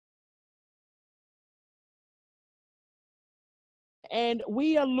And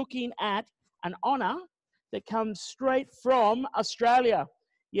we are looking at an honour that comes straight from Australia.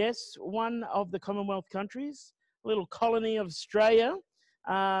 Yes, one of the Commonwealth countries, a little colony of Australia.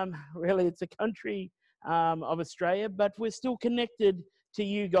 Really, it's a country of Australia, but we're still connected to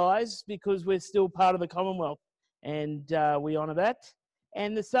you guys because we're still part of the Commonwealth, and we honour that.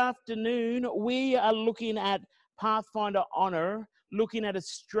 And this afternoon, we are looking at Pathfinder Honour, looking at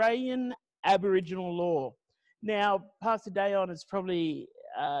Australian Aboriginal law. Now, Pastor Dayon is probably,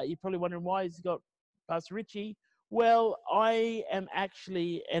 you're probably wondering why he's got Pastor Richie. Well, I am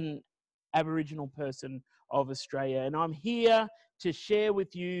actually an Aboriginal person of Australia, and I'm here to share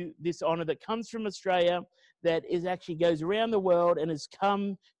with you this honour that comes from Australia, that is actually goes around the world and has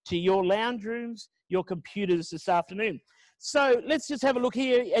come to your lounge rooms, your computers this afternoon. So let's just have a look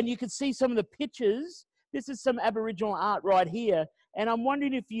here, and you can see some of the pictures. This is some Aboriginal art right here, and I'm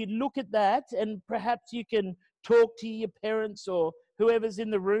wondering if you look at that, and perhaps you can talk to your parents or whoever's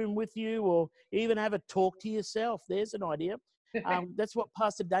in the room with you, or even have a talk to yourself. There's an idea. That's what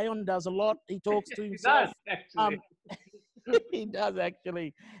Pastor Dayon does a lot. He talks to himself. He does, actually. He does,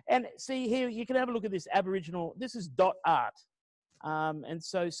 actually. And see here, you can have a look at this Aboriginal. This is dot art. And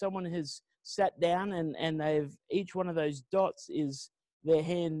so someone has sat down and they've, each one of those dots is their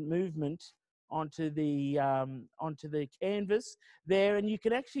hand movement onto the canvas there. And you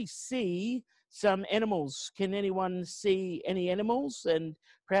can actually see some animals. Can anyone see any animals? And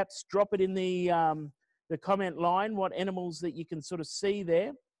perhaps drop it in the comment line, what animals that you can sort of see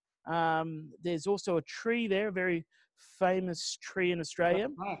there. There's also a tree there, a very famous tree in Australia.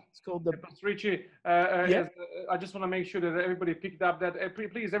 Right. It's called the... Pastor Richie, I just want to make sure that everybody picked up that.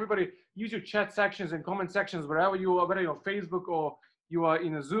 Please, everybody, use your chat sections and comment sections wherever you are, whether you're on Facebook or you are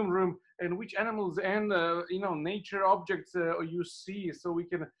in a Zoom room, and which animals and nature objects you see, so we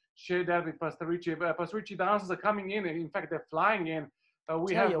can share that with Pastor Richie. Pastor Richie, the answers are coming in, and in fact, they're flying in.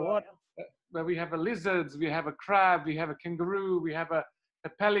 We have a lizards, we have a crab, we have a kangaroo, we have a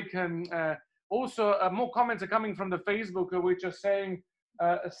pelican. Also, more comments are coming from the Facebook, which are saying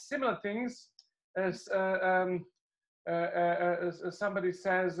similar things. As somebody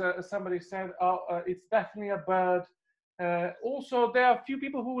said, oh, it's definitely a bird. Also, there are a few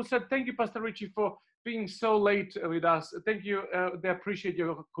people who said, thank you, Pastor Richie, for being so late with us. Thank you. They appreciate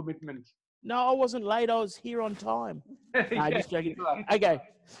your commitment. No, I wasn't late. I was here on time. No, just joking. Okay.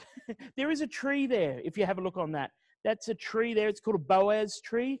 There is a tree there, if you have a look on that. That's a tree there. It's called a Boaz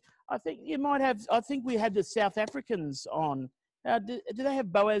tree. I think you might have, I think we had the South Africans on. Do they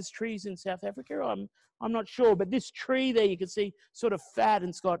have Boaz trees in South Africa? I'm not sure. But this tree there, you can see sort of fat, and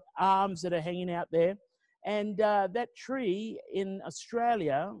it's got arms that are hanging out there. And that tree in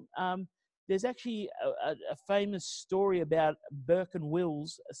Australia, there's actually a famous story about Burke and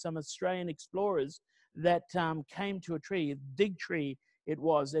Wills, some Australian explorers that came to a tree, a dig tree it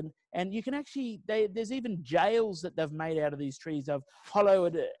was. And you can actually, there's even jails that they've made out of these trees. They've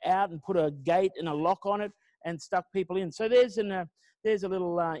hollowed it out and put a gate and a lock on it and stuck people in. So there's a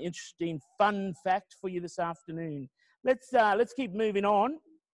little interesting fun fact for you this afternoon. Let's keep moving on.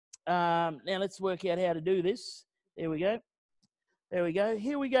 Now let's work out how to do this. There we go. There we go.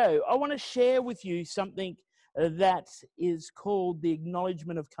 Here we go. I want to share with you something that is called the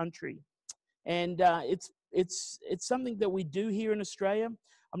Acknowledgement of Country. And it's something that we do here in Australia.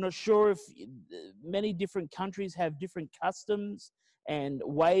 I'm not sure if many different countries have different customs and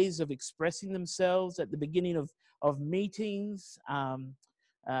ways of expressing themselves at the beginning of meetings. And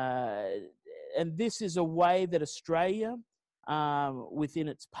this is a way that Australia, within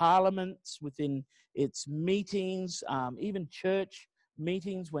its parliaments, within its meetings, even church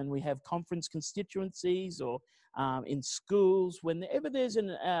meetings, when we have conference constituencies, or in schools, whenever there's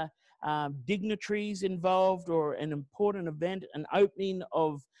dignitaries involved, or an important event, an opening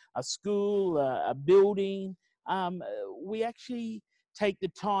of a school, a building, we actually take the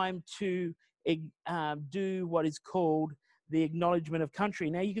time to do what is called the Acknowledgement of Country.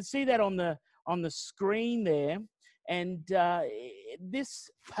 Now you can see that on the screen there, and this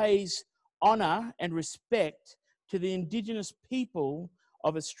pays honour and respect to the Indigenous people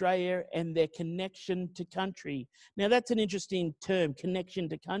of Australia and their connection to country. Now that's an interesting term, connection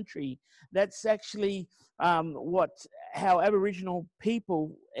to country. That's actually how Aboriginal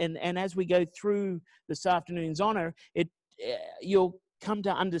people, and as we go through this afternoon's honour, you'll come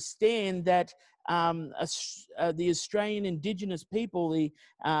to understand that the Australian Indigenous people, the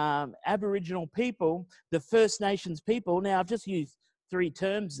Aboriginal people, the First Nations people, now I've just used 3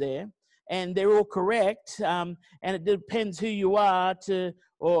 terms there, and they're all correct, and it depends who you are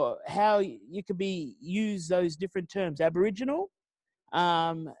or how you could use those different terms. Aboriginal,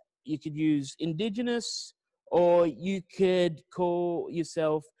 you could use Indigenous, or you could call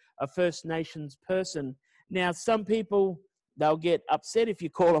yourself a First Nations person. Now, some people, they'll get upset if you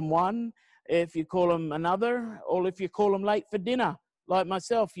call them one, if you call them another, or if you call them late for dinner. Like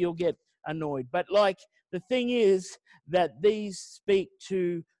myself, you'll get annoyed. But like, the thing is that these speak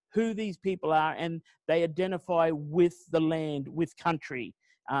to who these people are, and they identify with the land, with country.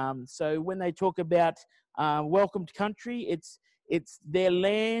 So when they talk about welcome to country, it's their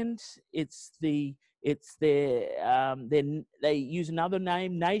land, they use another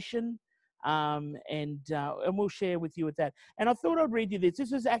name, nation, and we'll share with you with that. And I thought I'd read you this.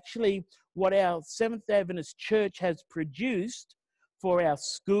 This is actually what our Seventh-day Adventist Church has produced for our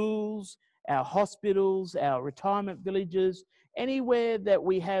schools, our hospitals, our retirement villages, anywhere that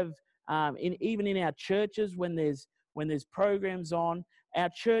we have, even in our churches when there's programs on. Our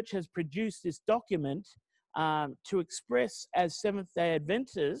church has produced this document to express as Seventh-day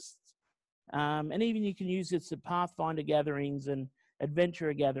Adventists, and even you can use this at Pathfinder gatherings and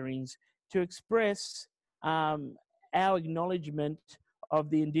adventurer gatherings, to express our acknowledgement of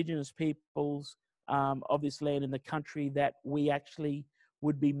the Indigenous peoples of this land and the country that we actually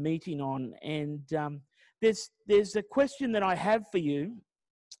would be meeting on. And there's a question that I have for you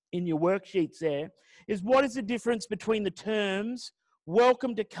in your worksheets there, is what is the difference between the terms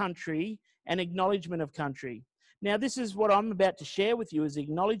welcome to country and acknowledgement of country? Now, this is what I'm about to share with you, is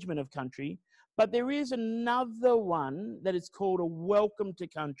acknowledgement of country, but there is another one that is called a welcome to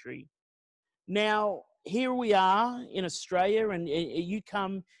country. Now, here we are in Australia, and you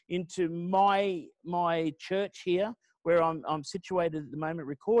come into my church here, where I'm situated at the moment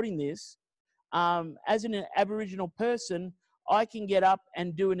recording this. As an Aboriginal person, I can get up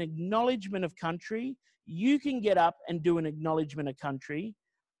and do an acknowledgement of country. You can get up and do an acknowledgement of country,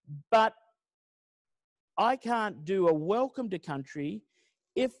 but I can't do a welcome to country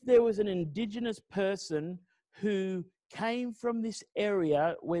if there was an Indigenous person who came from this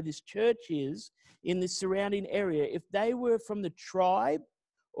area where this church is, in this surrounding area. If they were from the tribe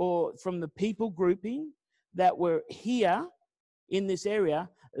or from the people grouping that were here in this area,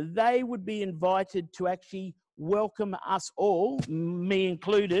 they would be invited to actually welcome us all, me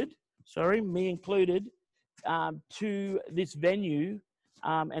included, to this venue,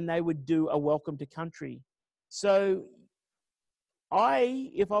 and they would do a welcome to country. So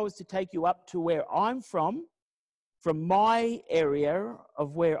if I was to take you up to where I'm from my area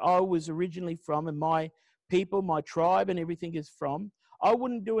of where I was originally from, and my people, my tribe and everything is from, I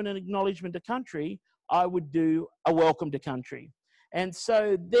wouldn't do an acknowledgement to country, I would do a welcome to country. And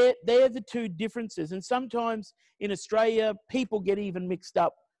so they're the two differences. And sometimes in Australia, people get even mixed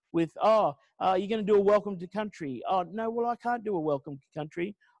up with, you're going to do a welcome to country. Oh, no, well, I can't do a welcome to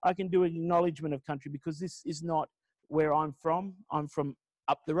country. I can do an acknowledgement of country because this is not where I'm from. I'm from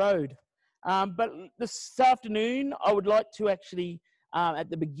up the road. But this afternoon, I would like to actually, at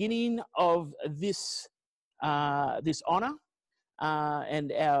the beginning of this honour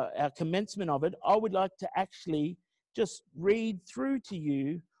and our commencement of it, I would like to actually just read through to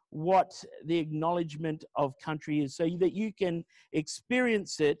you what the acknowledgement of country is, so that you can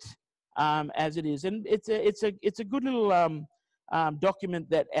experience it as it is. And it's a good little document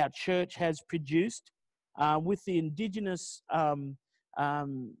that our church has produced with the Indigenous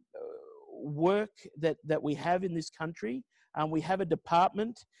work that we have in this country. We have a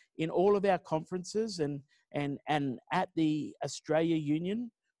department in all of our conferences, and at the Australia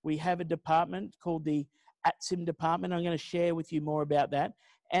Union, we have a department called the ATSIM department. I'm going to share with you more about that.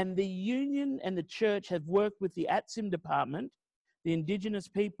 And the union and the church have worked with the ATSIM department, the Indigenous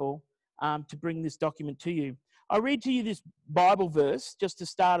people, to bring this document to you. I'll read to you this Bible verse just to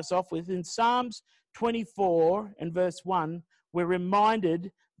start us off with. In Psalms 24 and verse 1, we're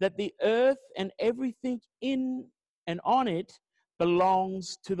reminded that the earth and everything in and on it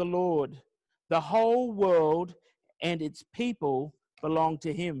belongs to the Lord. The whole world and its people belong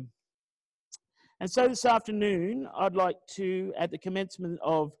to him. And so this afternoon, I'd like to, at the commencement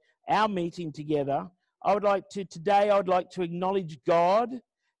of our meeting together, I'd like to acknowledge God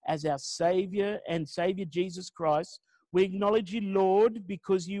as our Saviour and Saviour Jesus Christ. We acknowledge you, Lord,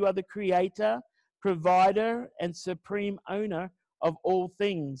 because you are the Creator, Provider, and Supreme Owner of all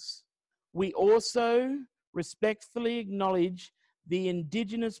things. We also respectfully acknowledge the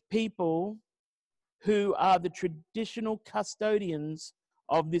Indigenous people who are the traditional custodians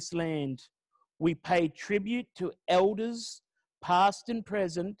of this land. We pay tribute to elders, past and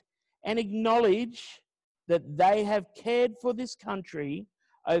present, and acknowledge that they have cared for this country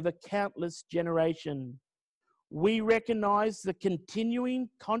over countless generations. We recognise the continuing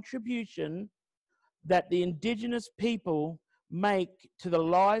contribution that the Indigenous people make to the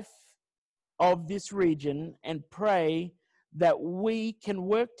life of this region and pray that we can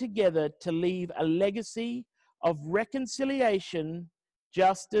work together to leave a legacy of reconciliation,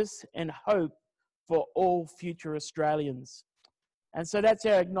 justice, and hope for all future Australians. And so that's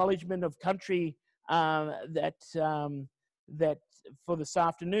our acknowledgement of country that for this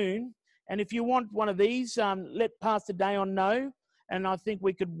afternoon. And if you want one of these, let Pastor Dayon know, and I think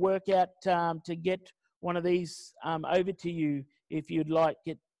we could work out to get one of these over to you if you'd like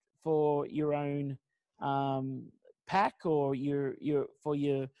it for your own pack or for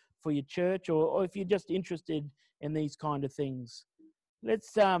your church, or if you're just interested in these kind of things.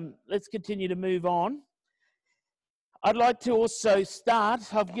 Let's continue to move on. I'd like to also start.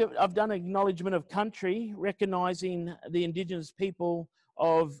 I've done acknowledgement of country, recognising the Indigenous people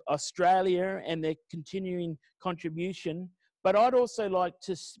of Australia and their continuing contribution. But I'd also like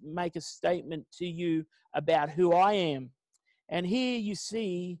to make a statement to you about who I am. And here you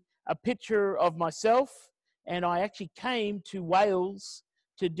see a picture of myself, and I actually came to Wales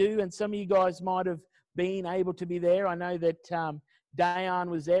to do, and some of you guys might have been able to be there. I know that Dayan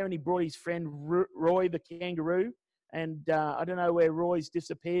was there, and he brought his friend Roy the kangaroo, and I don't know where Roy's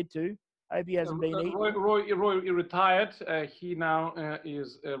disappeared to. I hope he hasn't been eaten. Roy retired. He now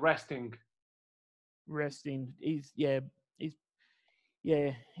is resting. Resting. He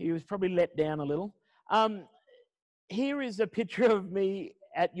was probably let down a little. Here is a picture of me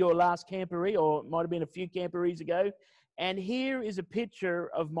at your last camporee, or it might have been a few camporees ago. And here is a picture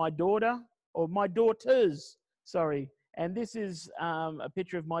of my daughter, or my daughters, sorry. And this is a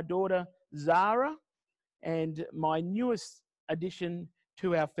picture of my daughter, Zara, and my newest addition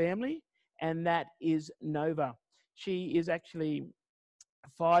to our family, and that is Nova. She is actually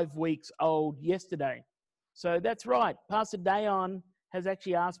 5 weeks old yesterday. So that's right. Pastor Dayon has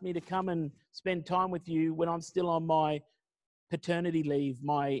actually asked me to come and spend time with you when I'm still on my paternity leave,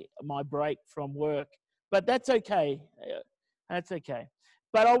 my break from work. But that's okay. That's okay.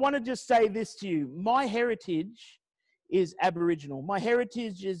 But I want to just say this to you. My heritage is Aboriginal. My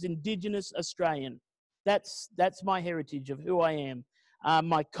heritage is Indigenous Australian. That's my heritage of who I am.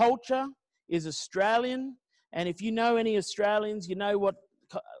 My culture is Australian. And if you know any Australians, you know what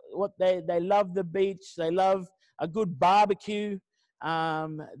they love the beach. They love a good barbecue.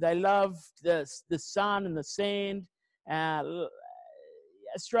 They love the sun and the sand.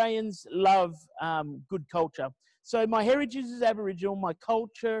 Australians love good culture. So my heritage is Aboriginal, my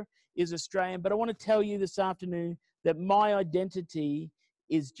culture is Australian, but I want to tell you this afternoon that my identity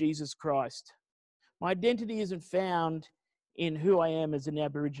is Jesus Christ. My identity isn't found in who I am as an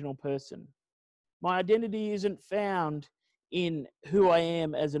Aboriginal person. My identity isn't found in who I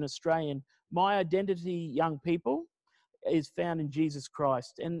am as an Australian. My identity, young people, is found in Jesus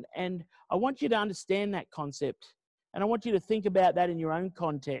Christ. And I want you to understand that concept. And I want you to think about that in your own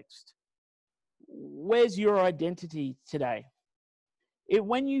context. Where's your identity today?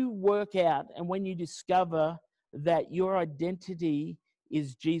 When you work out and when you discover that your identity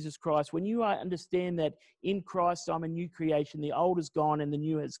is Jesus Christ, when you understand that in Christ I'm a new creation, the old is gone and the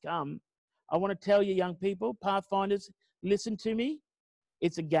new has come, I want to tell you, young people, Pathfinders, listen to me.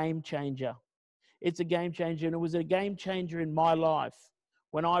 It's a game changer. It's a game changer, and it was a game changer in my life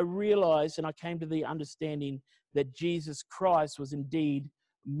when I realized and I came to the understanding that Jesus Christ was indeed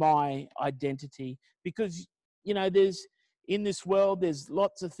my identity. Because, you know, in this world, there's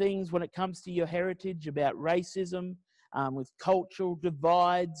lots of things when it comes to your heritage about racism, with cultural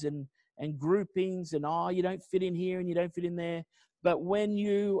divides and groupings, and you don't fit in here and you don't fit in there. But when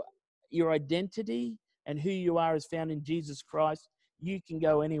your identity and who you are is found in Jesus Christ, you can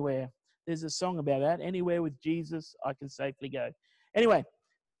go anywhere. There's a song about that. Anywhere with Jesus, I can safely go. Anyway,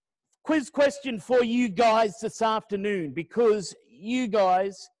 quiz question for you guys this afternoon, because you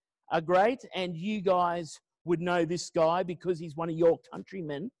guys are great and you guys would know this guy because he's one of your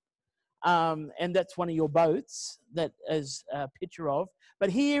countrymen. And that's one of your boats that is a picture of.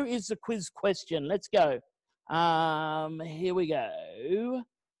 But here is the quiz question. Let's go. Here we go.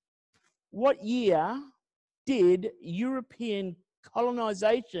 What year did European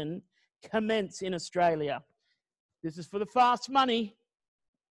colonisation commence in Australia? This is for the fast money.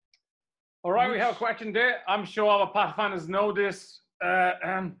 All right, we have a question there. I'm sure our Pathfinders know this. I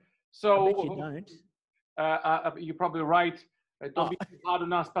bet you don't. You're probably right. Don't be too hard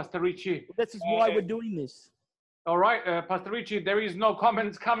on us, Pastor Richie. This is why we're doing this. All right, Pastor Richie, there is no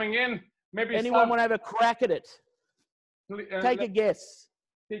comments coming in. Maybe anyone want to have a crack at it? Take a guess.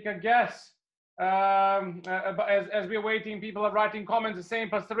 Take a guess. But as we're waiting, people are writing comments the same.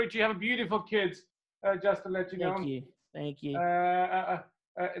 Pastor Richie, you have beautiful kids. Just to let you know. Thank you.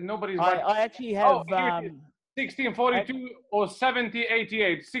 Nobody's. I actually have. 1642 or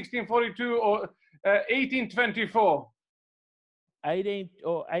 1788? 1642 or 1824?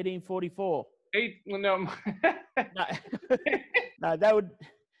 1844. No. No, no, that would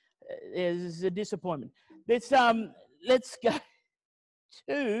is a disappointment. Let's go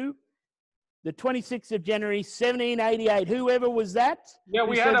to the 26th of January, 1788. Whoever was that? Yeah,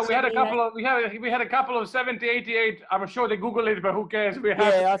 we had a couple of 1788. I'm sure they Google it, but who cares?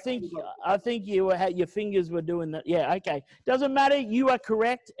 I think your fingers were doing that. Yeah, okay. Doesn't matter. You are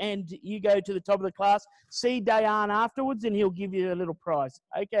correct, and you go to the top of the class. See Dayan afterwards, and he'll give you a little prize.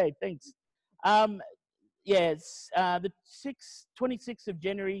 Okay, thanks. Yes, the 26th of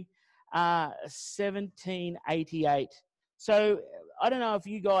January, 1788. So I don't know if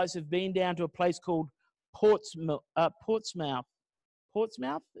you guys have been down to a place called Portsmouth. Portsmouth?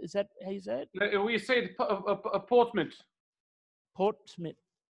 Is that how you say it? We say Portsmouth. Portsmouth.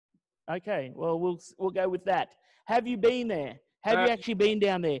 Okay, well, we'll go with that. Have you been there? Have you actually been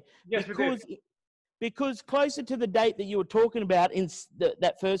down there? Yes, because closer to the date that you were talking about in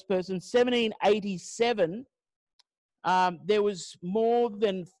that first person, 1787, there was more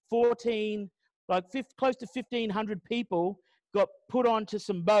than 14, close to 1,500 people got put onto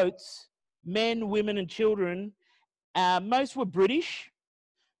some boats, men, women, and children. Most were British.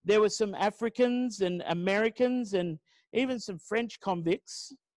 There were some Africans and Americans and even some French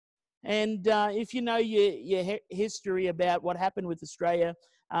convicts. And if you know your history about what happened with Australia,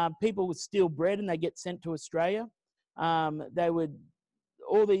 people would steal bread and they get sent to Australia. All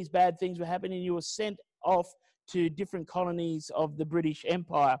these bad things were happening. You were sent off to different colonies of the British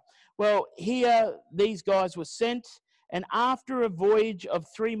Empire. Well, here these guys were sent, and after a voyage of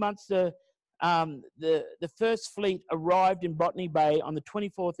 3 months, the first fleet arrived in Botany Bay on the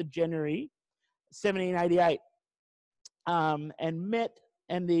 24th of January, 1788,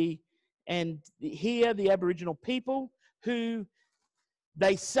 here the Aboriginal people, who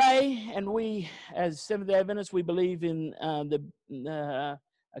they say, and we as Seventh-day Adventists, we believe in a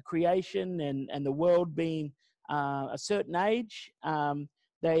creation and the world being a certain age.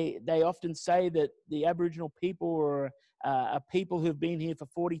 They often say that the Aboriginal people are people who've been here for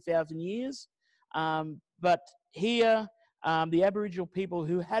 40,000 years. But here, the Aboriginal people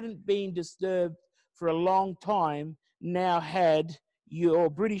who hadn't been disturbed for a long time now had your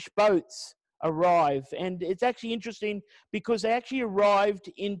British boats arrive. And it's actually interesting because they actually arrived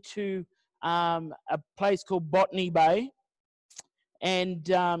into a place called Botany Bay. And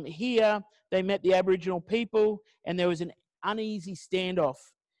here they met the Aboriginal people, and there was an uneasy standoff.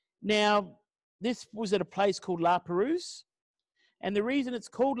 Now, this was at a place called La Perouse. And the reason it's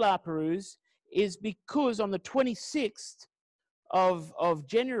called La Perouse is because on the 26th of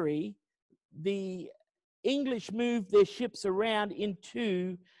January, the English moved their ships around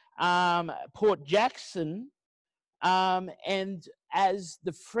into Port Jackson, and as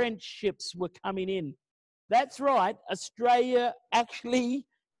the French ships were coming in. That's right, Australia actually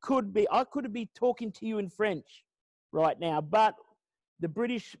I could be talking to you in French right now, but the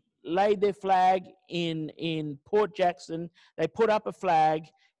British laid their flag in Port Jackson. They put up a flag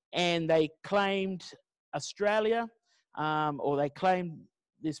and they claimed Australia, or they claimed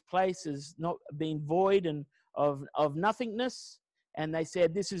this place as not being void and of nothingness. And they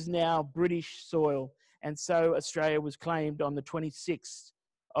said, this is now British soil. And so Australia was claimed on the 26th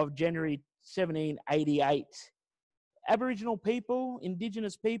of January, 1788. Aboriginal people,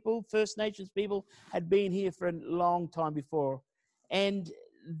 Indigenous people, First Nations people had been here for a long time before. And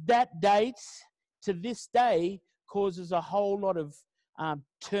that date to this day causes a whole lot of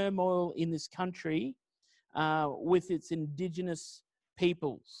turmoil in this country with its Indigenous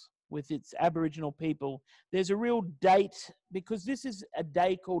peoples, with its Aboriginal people. There's a real date, because this is a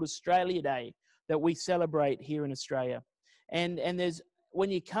day called Australia Day that we celebrate here in Australia. And there's,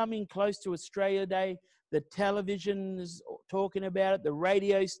 when you come in close to Australia Day, the television is talking about it, the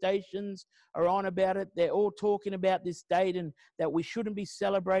radio stations are on about it. They're all talking about this date and that we shouldn't be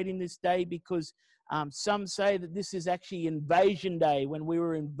celebrating this day because some say that this is actually Invasion Day. When we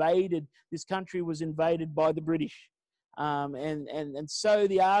were invaded, this country was invaded by the British. And so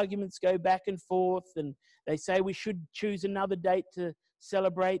the arguments go back and forth, and they say we should choose another date to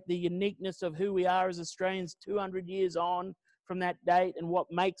celebrate the uniqueness of who we are as Australians 200 years on from that date and what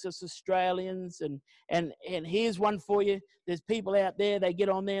makes us Australians. And here's one for you. There's people out there, they get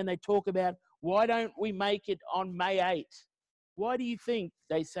on there and they talk about, why don't we make it on May 8th? Why do you think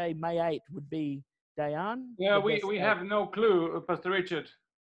they say May 8th would be, Dayan? Yeah, we have no clue, Pastor Richard.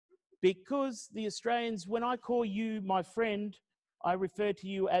 Because the Australians, when I call you my friend, I refer to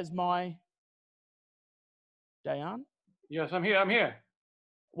you as my... Dayan? Yes, I'm here.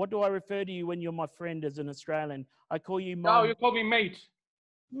 What do I refer to you when you're my friend as an Australian? I call you No, my you call me mate.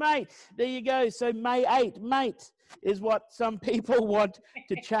 mate. There you go. So May 8, mate, is what some people want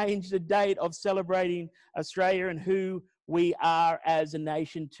to change the date of celebrating Australia and who we are as a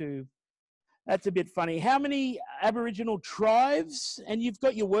nation to. That's a bit funny. How many Aboriginal tribes? And you've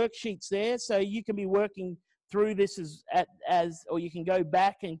got your worksheets there, so you can be working through this or you can go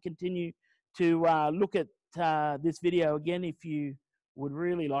back and continue to look at this video again if you would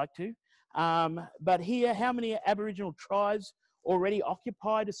really like to. But here, how many Aboriginal tribes already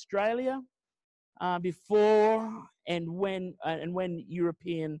occupied Australia before and when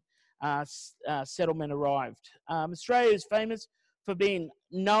European settlement arrived? Australia is famous for being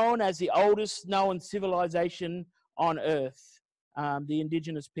known as the oldest known civilization on Earth, the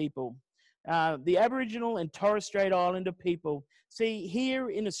Indigenous people. The Aboriginal and Torres Strait Islander people. See, here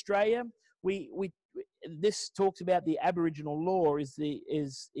in Australia, this talks about the Aboriginal law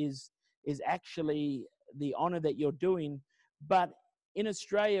is actually the honour that you're doing, but in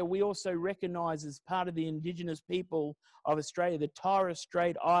Australia, we also recognise as part of the Indigenous people of Australia, the Torres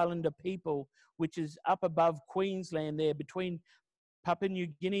Strait Islander people, which is up above Queensland there between Papua New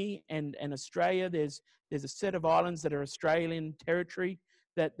Guinea and Australia. There's a set of islands that are Australian territory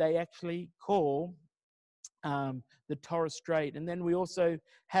that they actually call the Torres Strait. And then we also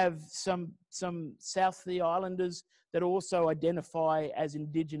have some South Sea Islanders that also identify as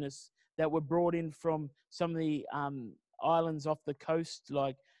Indigenous that were brought in from some of the islands off the coast,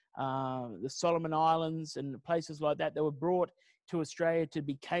 like the Solomon Islands and places like that were brought to Australia to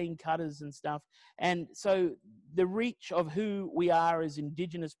be cane cutters and stuff. And so the reach of who we are as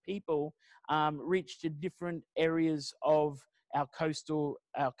Indigenous people reach to different areas of our coastal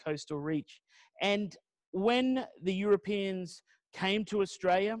reach. And when the Europeans came to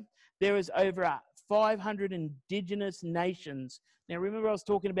Australia, there was over 500 Indigenous nations. Now remember, I was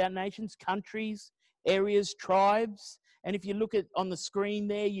talking about nations, countries, areas, tribes. And if you look at on the screen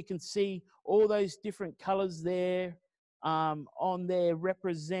there, you can see all those different colors there on there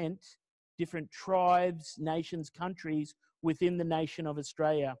represent different tribes, nations, countries within the nation of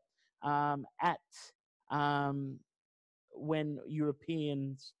Australia when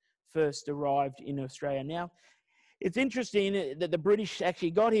Europeans first arrived in Australia. Now, it's interesting that the British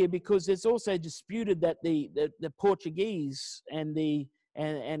actually got here because it's also disputed that the Portuguese and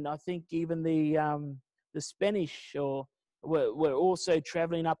I think even the Spanish were also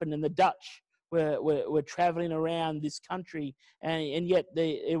traveling up, and then the Dutch were traveling around this country, and yet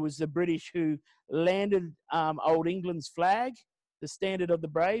it was the British who landed Old England's flag, the Standard of the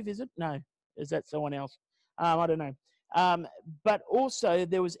Brave, is it? No, is that someone else? I don't know. But also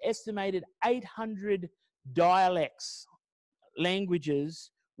there was estimated 800 dialects,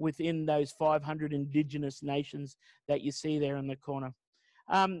 languages within those 500 Indigenous nations that you see there in the corner.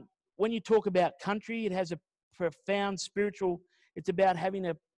 When you talk about country, it has a profound spiritual, it's about having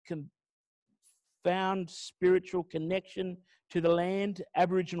a profound spiritual connection to the land.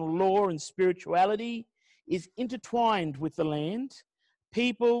 Aboriginal law and spirituality is intertwined with the land,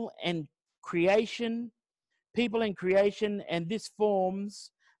 people and creation, and this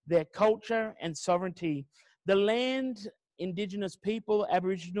forms their culture and sovereignty. The land, Indigenous people,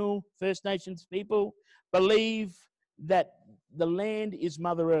 Aboriginal, First Nations people believe that the land is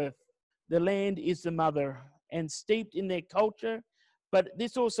Mother Earth. The land is the mother, and steeped in their culture, but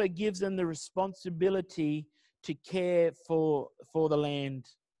this also gives them the responsibility to care for the land.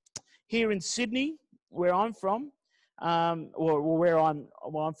 Here in Sydney, where I'm from, I'm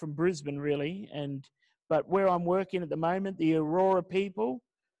from Brisbane really, but where I'm working at the moment, the Aurora people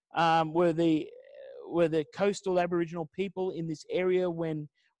were the coastal Aboriginal people in this area when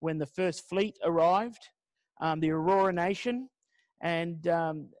the first fleet arrived, the Aurora Nation, and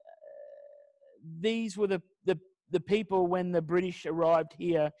these were the people when the British arrived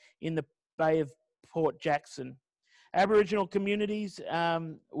here in the Bay of Port Jackson. Aboriginal communities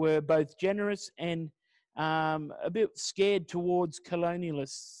were both generous and a bit scared towards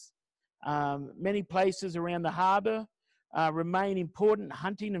colonialists. Many places around the harbour remain important,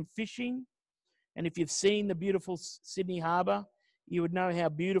 hunting and fishing. And if you've seen the beautiful Sydney Harbour, you would know how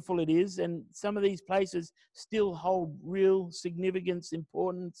beautiful it is. And some of these places still hold real significance,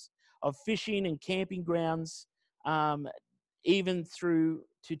 importance of fishing and camping grounds, even through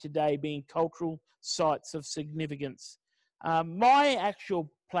to today being cultural sites of significance. My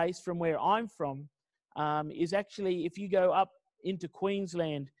actual place from where I'm from is actually, if you go up into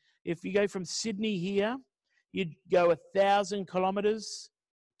Queensland, if you go from Sydney here, you'd go 1,000 kilometres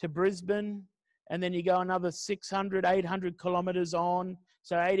to Brisbane, and then you go another 600, 800 kilometres on,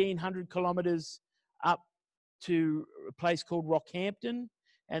 so 1,800 kilometres up to a place called Rockhampton,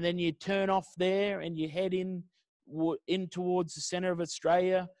 and then you turn off there and you head in towards the centre of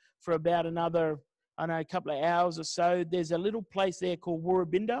Australia for about another, I don't know, a couple of hours or so. There's a little place there called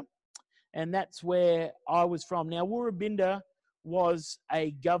Woorabinda, and that's where I was from. Now, Woorabinda was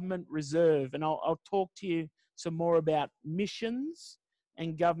a government reserve, and I'll talk to you some more about missions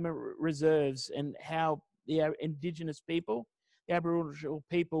and government reserves and how the Indigenous people, the Aboriginal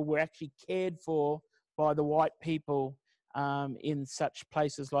people, were actually cared for by the white people in such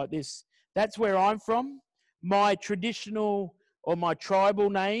places like this. That's where I'm from. My traditional or my tribal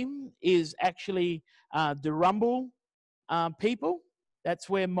name is actually the Rumble people. That's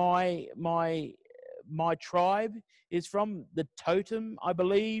where my tribe is from. The totem, I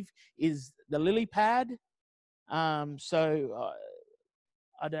believe, is the lily pad. So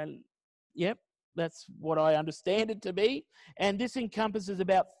I don't. Yep, that's what I understand it to be. And this encompasses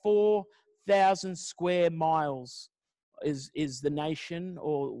about 4,000 square miles. Is the nation,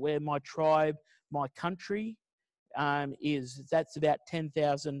 or where my tribe, my country, is. That's about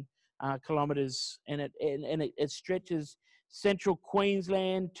 10,000 kilometres, and it stretches central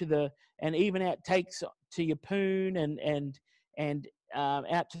Queensland to the, and even out takes to Yeppoon and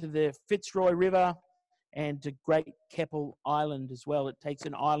out to the Fitzroy River and to Great Keppel Island as well. It takes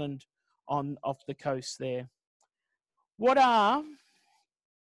an island off the coast there. What are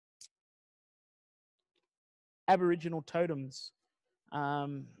Aboriginal totems?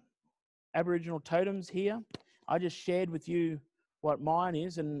 Aboriginal totems here. I just shared with you what mine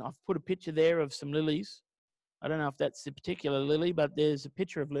is, and I've put a picture there of some lilies. I don't know if that's the particular lily, but there's a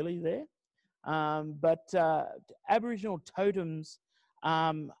picture of lily there. Aboriginal totems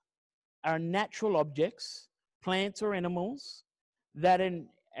are natural objects, plants or animals, that are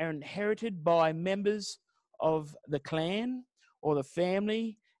inherited by members of the clan or the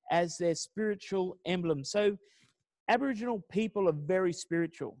family as their spiritual emblem. So Aboriginal people are very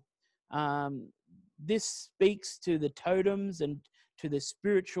spiritual. This speaks to the totems and to the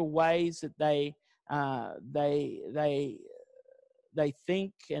spiritual ways that they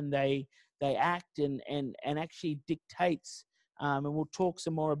think and they act and actually dictates. And we'll talk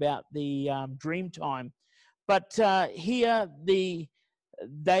some more about the dream time. But here the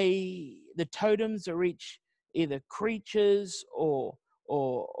totems are each either creatures or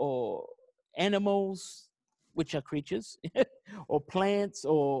animals, which are creatures, or plants,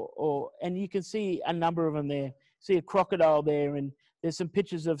 and you can see a number of them there. See a crocodile there, and there's some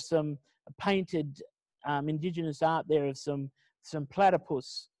pictures of some painted Indigenous art there of some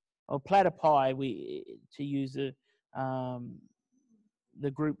platypus or platypi, to use the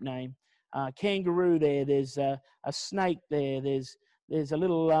group name. Kangaroo there. There's a snake there. There's a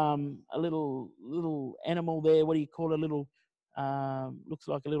little animal there. What do you call a little? Looks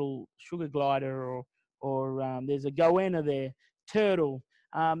like a little sugar glider, or there's a goanna there. Turtle.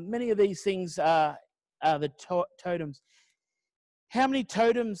 Many of these things are the totems. How many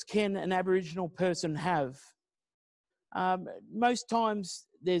totems can an Aboriginal person have? Most times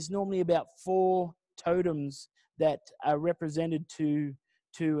there's normally about 4 totems that are represented to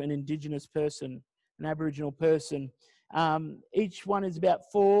an Indigenous person, an Aboriginal person. Each one is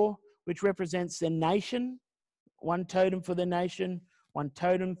about 4, which represents their nation, 1 totem for their nation, 1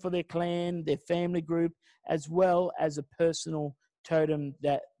 totem for their clan, their family group, as well as a personal totem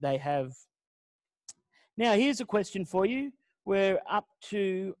that they have. Now, here's a question for you. We're up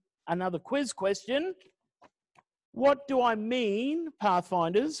to another quiz question. What do I mean,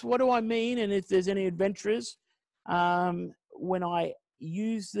 Pathfinders? What do I mean, and if there's any adventurers, when I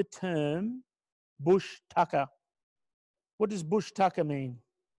use the term bush tucker? What does bush tucker mean?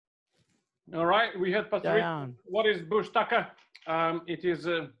 All right, we had Patrick. What is bush tucker? It is.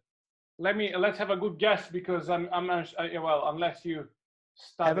 Let's have a good guess, because unless you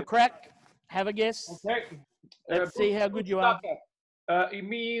start. Have a crack. Have a guess. Okay. Let's see how good you are. It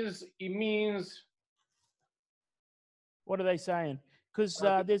means. What are they saying? Because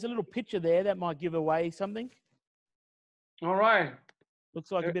there's a little picture there that might give away something. All right.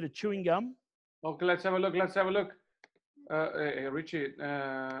 Looks like a bit of chewing gum. Okay, let's have a look. Richie,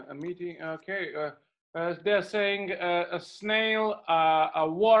 a meeting. Okay. They're saying a snail, a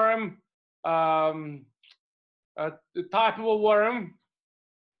worm, a type of a worm.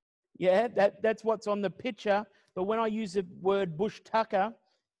 Yeah, that's what's on the picture. But when I use the word bush tucker,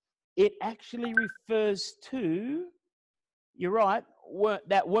 it actually refers to, you're right,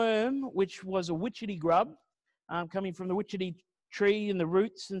 that worm, which was a witchetty grub, coming from the witchetty tree and the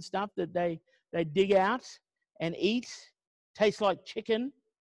roots and stuff that they dig out and eat. Tastes like chicken,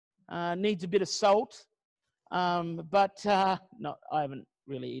 needs a bit of salt, but no, I haven't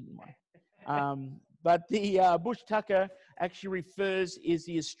really eaten one. But the bush tucker actually refers, is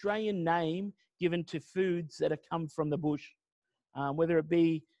the Australian name given to foods that have come from the bush, whether it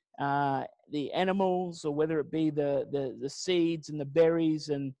be the animals or whether it be the seeds and the berries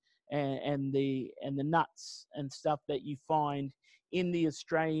and the nuts and stuff that you find in the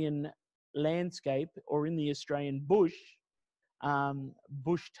Australian landscape or in the Australian bush.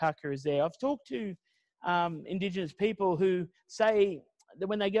 Bush tucker is there. I've talked to Indigenous people who say that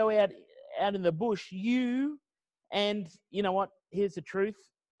when they go out in the bush, and you know what? Here's the truth.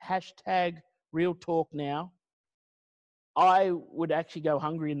 Hashtag real talk now. I would actually go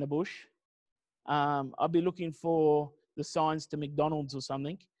hungry in the bush. I'd be looking for the signs to McDonald's or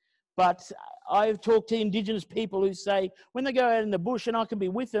something. But I've talked to Indigenous people who say when they go out in the bush, and I can be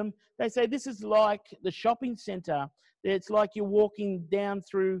with them, they say this is like the shopping centre. It's like you're walking down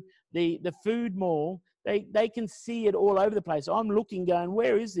through the food mall. They can see it all over the place. I'm looking, going,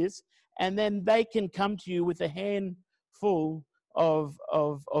 where is this? And then they can come to you with a handful of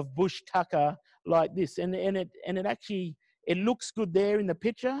bush tucker like this, and it actually, it looks good there in the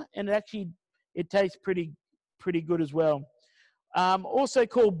picture, and it tastes pretty good as well. Also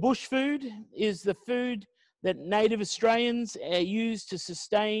called bush food is the food that native Australians use to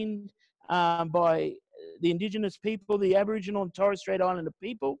sustain by the Indigenous people, the Aboriginal and Torres Strait Islander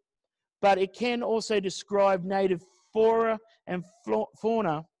people, but it can also describe native flora and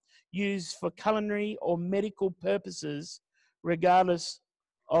fauna used for culinary or medical purposes, regardless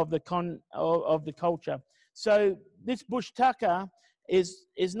of the culture. So this bush tucker is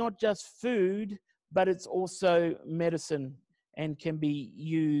not just food, but it's also medicine and can be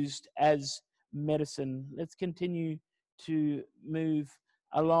used as medicine. Let's continue to move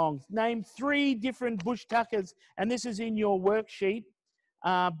along. Name 3 different bush tuckers, and this is in your worksheet.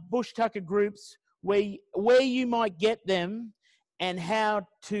 Bush tucker groups, where you might get them and how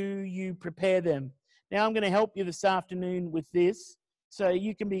you prepare them. Now I'm going to help you this afternoon with this, so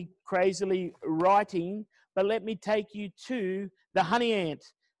you can be crazily writing, but let me take you to the honey ant.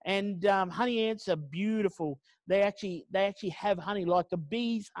 And honey ants are beautiful. They actually have honey like a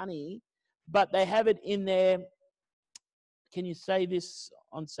bee's honey, but they have it in their, can you say this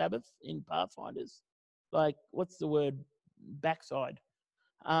on Sabbath in Pathfinders? Like, what's the word? Backside.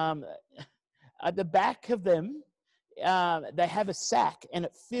 At the back of them, they have a sack and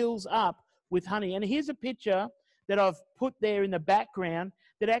it fills up with honey. And here's a picture that I've put there in the background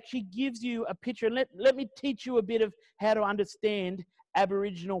that actually gives you a picture. And let me teach you a bit of how to understand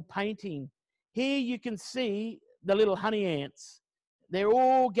Aboriginal painting. Here you can see the little honey ants. They're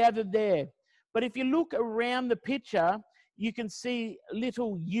all gathered there. But if you look around the picture, you can see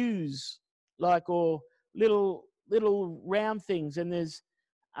little U's, or little round things. And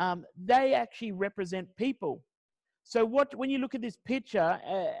they actually represent people. So when you look at this picture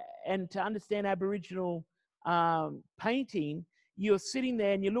and to understand Aboriginal painting, you're sitting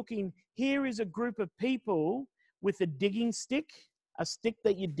there and you're looking, here is a group of people with a digging stick, a stick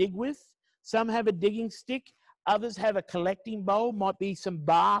that you dig with. Some have a digging stick, others have a collecting bowl, might be some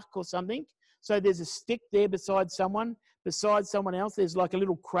bark or something. So there's a stick there beside someone else. There's like a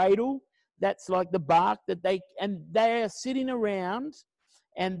little cradle, that's like the bark that they are sitting around,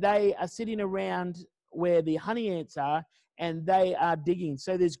 and they are sitting around where the honey ants are, and they are digging.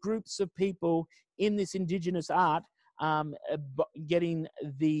 So there's groups of people in this Indigenous art getting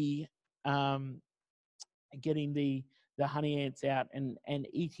the honey ants out and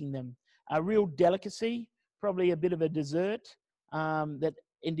eating them. A real delicacy, probably a bit of a dessert that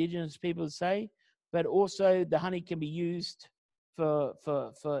Indigenous people say, but also the honey can be used for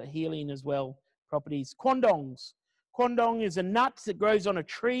healing as well, properties. Quandongs. Quandong is a nut that grows on a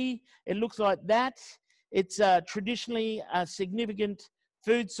tree. It looks like that. It's traditionally a significant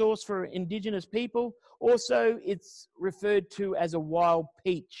food source for Indigenous people. Also, it's referred to as a wild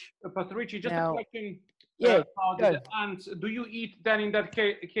peach. But Richie, just a question. Yeah. The ants, do you eat then in that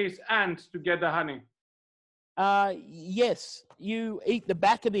case ants to get the honey? Yes, you eat the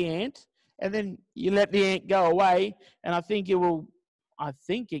back of the ant, and then you let the ant go away, and I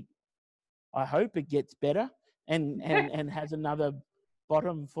hope it gets better and has another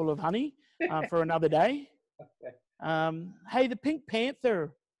bottom full of honey for another day. Okay. Hey, the Pink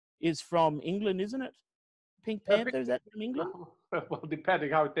Panther is from England, isn't it? Pink Panther, is that from England? Well, depending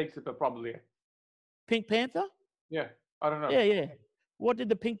how it takes it, but probably. Pink Panther? Yeah, I don't know. Yeah. What did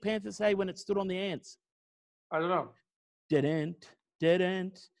the Pink Panther say when it stood on the ants? I don't know. Didn't.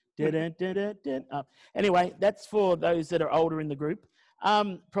 Anyway, that's for those that are older in the group.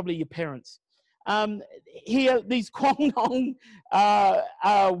 Probably your parents. Here, these Kwangdong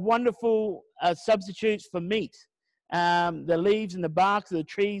are wonderful substitutes for meat. The leaves and the bark of the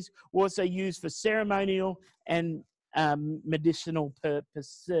trees were also used for ceremonial and medicinal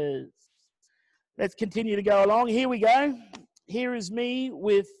purposes. Let's continue to go along. Here we go. Here is me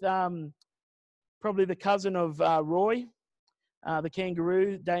with probably the cousin of Roy, the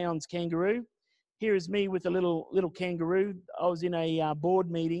kangaroo, Dayon's kangaroo. Here is me with a little kangaroo. I was in a board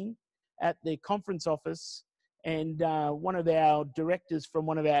meeting at the conference office, and one of our directors from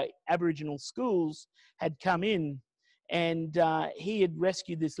one of our Aboriginal schools had come in, and he had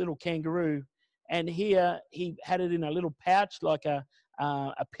rescued this little kangaroo. And here he had it in a little pouch, like a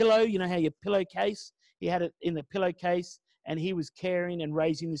pillow. You know how your pillowcase? He had it in the pillowcase, and he was caring and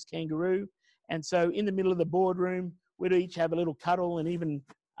raising this kangaroo. And so in the middle of the boardroom, we'd each have a little cuddle and even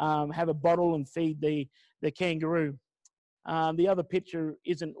have a bottle and feed the kangaroo. The other picture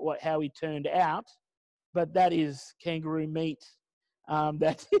isn't how he turned out, but that is kangaroo meat.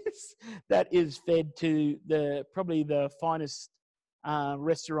 That is fed to probably the finest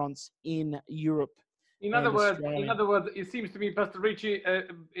restaurants in Europe. In other words, it seems to me, Pastor Richie,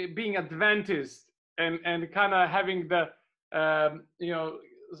 being Adventist and kind of having the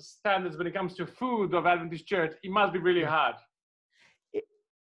standards when it comes to food of Adventist Church, it must be really hard.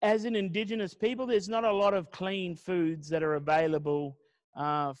 As an Indigenous people, there's not a lot of clean foods that are available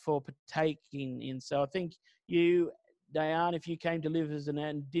for partaking in. So I think you, Diane, if you came to live as an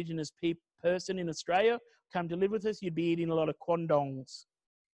Indigenous person in Australia, come to live with us, you'd be eating a lot of quandongs.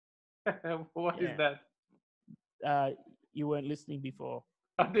 What is that? You weren't listening before.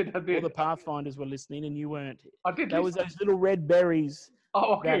 I did. All the Pathfinders were listening and you weren't. I did. That was those little red berries.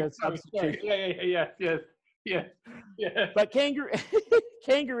 Oh, okay. That are substitute. Yes. But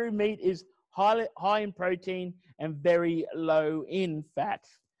kangaroo meat is high in protein and very low in fat.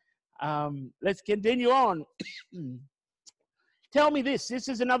 Let's continue on. Tell me this. This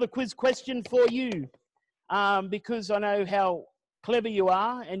is another quiz question for you, because I know how clever you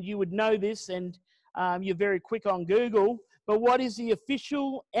are and you would know this, and you're very quick on Google. But what is the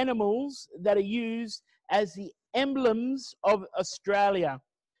official animals that are used as the emblems of Australia?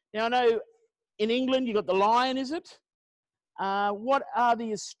 Now, I know in England you've got the lion, is it? What are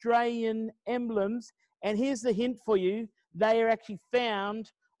the Australian emblems? And here's the hint for you. They are actually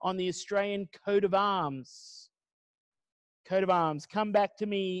found on the Australian coat of arms. Coat of arms. Come back to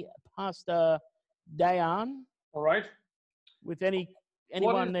me, Pastor Dayan. All right. With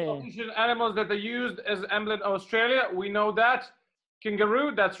anyone there. What is the official animals that are used as emblem of Australia? We know that.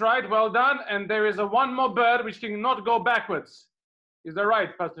 Kangaroo, that's right. Well done. And there is one more bird which cannot go backwards. Is that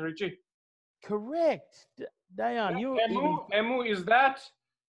right, Pastor Richie? Correct. Dayan, emu is that.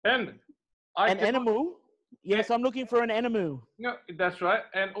 And an animal? Yes, I'm looking for an animal. No, that's right.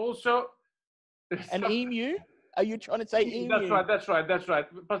 And also an emu? Are you trying to say emu? That's right.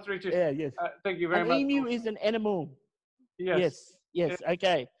 Pastor Richie. Yeah, yes. Thank you very much. An emu is an animal. Yes.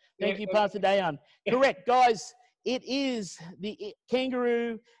 Okay. Thank you, Pastor Dayan. Correct, guys. It is the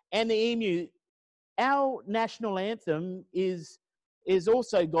kangaroo and the emu. Our national anthem is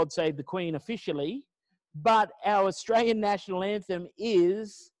also God Save the Queen officially, but our Australian national anthem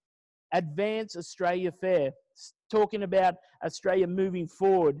is Advance Australia Fair, talking about Australia moving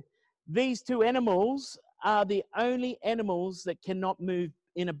forward. These two animals are the only animals that cannot move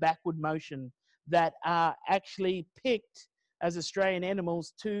in a backward motion, that are actually picked as Australian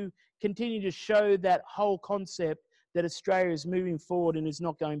animals to continue to show that whole concept that Australia is moving forward and is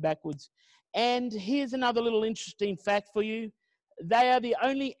not going backwards. And here's another little interesting fact for you. They are the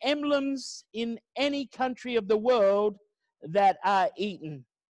only emblems in any country of the world that are eaten.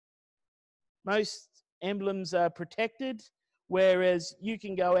 Most emblems are protected, whereas you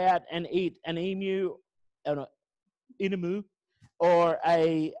can go out and eat an emu, or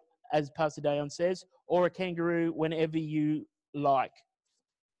as Pastor Dayan says, or a kangaroo whenever you like.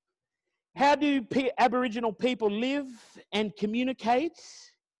 How do Aboriginal people live and communicate?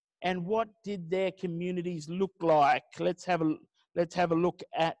 And what did their communities look like? Let's have a look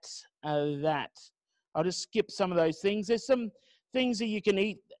at that. I'll just skip some of those things. There's some things that you can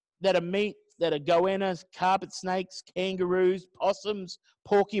eat that are meat, that are goannas, carpet snakes, kangaroos, possums,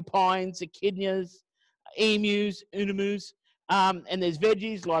 porcupines, echidnas, emus, unamus. And there's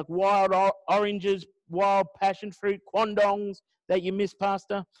veggies like wild oranges, wild passion fruit, quandongs that you missed,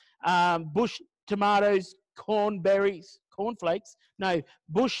 Pastor. Bush tomatoes, cornflakes,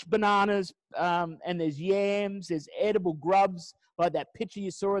 bush bananas, and there's yams, there's edible grubs, like that picture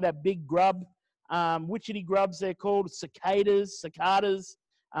you saw of that big grub. Witchetty grubs, they're called, cicadas.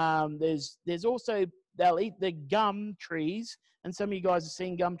 There's also, they'll eat the gum trees, and some of you guys have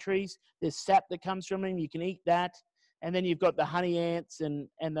seen gum trees. There's sap that comes from them, you can eat that. And then you've got the honey ants and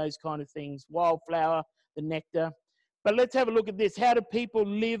those kind of things, wildflower, the nectar. But let's have a look at this. How do people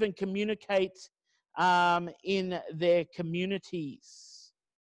live and communicate in their communities.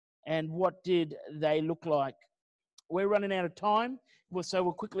 And what did they look like? We're running out of time, so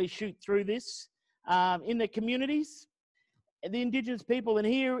we'll quickly shoot through this. In their communities, the Indigenous people, and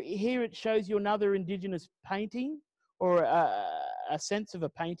here it shows you another Indigenous painting, or a sense of a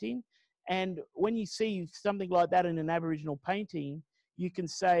painting. And when you see something like that in an Aboriginal painting, you can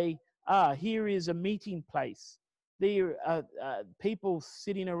say, here is a meeting place. There are people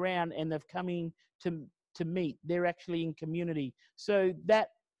sitting around and they've come in to meet. They're actually in community. So that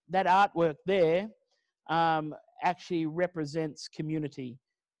artwork there actually represents community,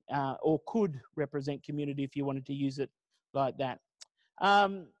 or could represent community if you wanted to use it like that.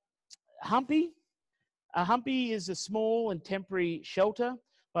 Humpy. A humpy is a small and temporary shelter,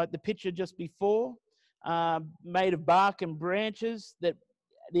 like the picture just before, made of bark and branches that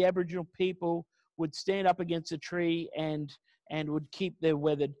the Aboriginal people would stand up against a tree and would keep their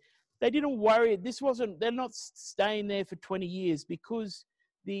weathered. They didn't worry. They're not staying there for 20 years because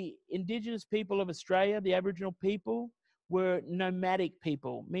the Indigenous people of Australia, the Aboriginal people, were nomadic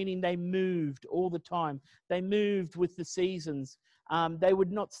people, meaning they moved all the time. They moved with the seasons. They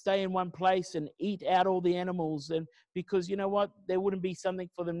would not stay in one place and eat out all the animals, and because you know what, there wouldn't be something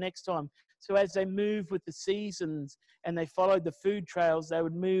for them next time. So as they moved with the seasons and they followed the food trails, they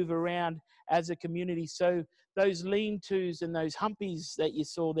would move around as a community. So those lean-tos and those humpies that you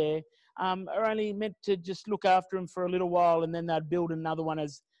saw there are only meant to just look after them for a little while, and then they'd build another one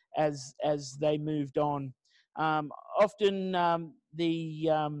as they moved on. Often the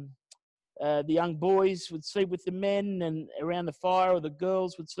young boys would sleep with the men and around the fire, or the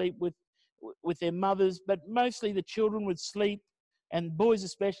girls would sleep with their mothers, but mostly the children would sleep, and boys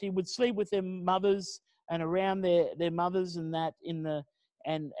especially would sleep with their mothers and around their mothers, and that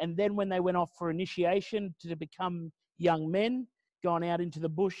and then when they went off for initiation to become young men, gone out into the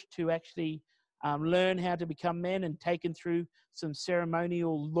bush to actually learn how to become men and taken through some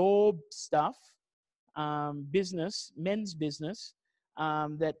ceremonial law stuff, men's business,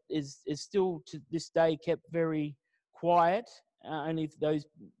 that is still to this day kept very quiet. Only those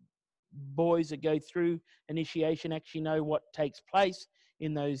boys that go through initiation actually know what takes place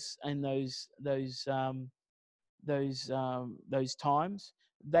in those times.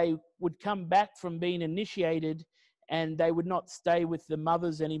 They would come back from being initiated, and they would not stay with the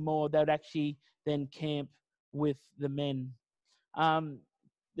mothers anymore. They would actually then camp with the men.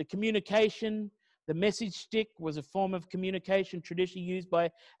 The communication. The message stick was a form of communication traditionally used by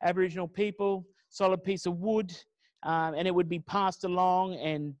Aboriginal people. Solid piece of wood, and it would be passed along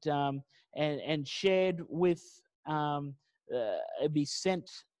and shared with. It'd be sent,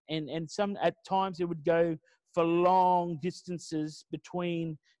 and some at times it would go for long distances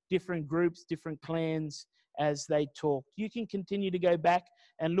between different groups, different clans as they talked. You can continue to go back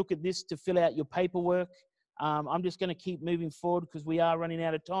and look at this to fill out your paperwork. I'm just going to keep moving forward because we are running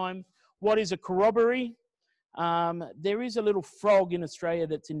out of time. What is a corroboree? There is a little frog in Australia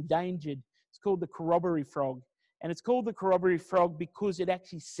that's endangered. It's called the corroboree frog. And it's called the corroboree frog because it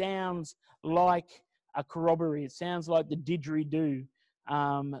actually sounds like a corroboree. It sounds like the didgeridoo.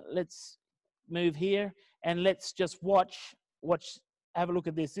 Let's move here and let's just have a look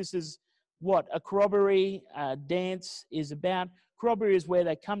at this. This is what a corroboree dance is about. Corroboree is where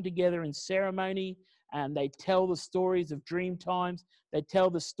they come together in ceremony and they tell the stories of dream times. They tell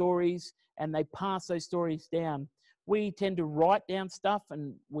the stories and they pass those stories down. We tend to write down stuff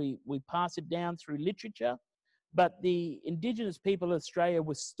and we pass it down through literature. But the Indigenous people of Australia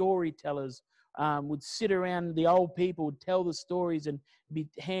were storytellers, would sit around, the old people would tell the stories and be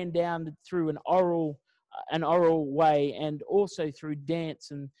handed down through an oral way, and also through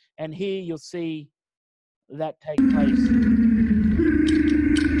dance. And here you'll see that take place.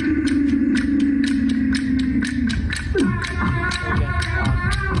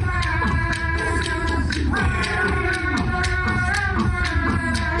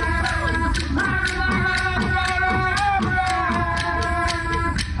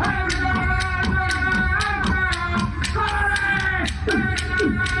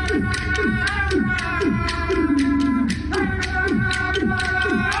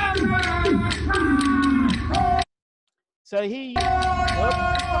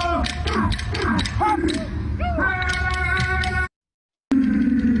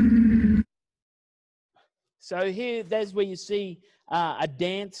 So here that's where you see a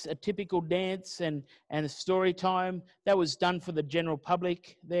dance, a typical dance, and a story time that was done for the general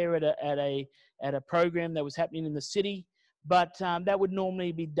public there at a program that was happening in the city. But that would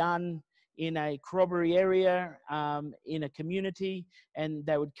normally be done in a corroboree area, in a community, and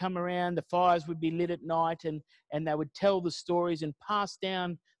they would come around, the fires would be lit at night, and they would tell the stories and pass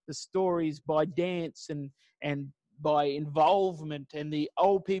down the stories by dance and by involvement, and the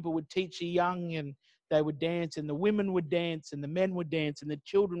old people would teach the young, and they would dance, and the women would dance, and the men would dance, and the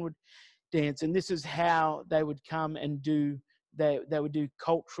children would dance, and this is how they would come and do. They would do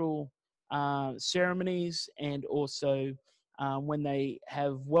cultural ceremonies, and also when they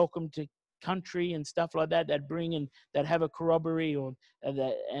have welcome to country and stuff like that, they'd bring in, they'd have a corroboree, or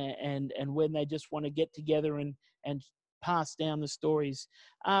that, and when they just want to get together and pass down the stories.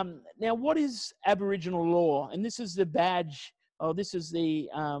 Now, what is Aboriginal law? And this is the badge, or this is the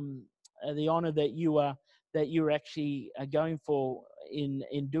honour that you're actually going for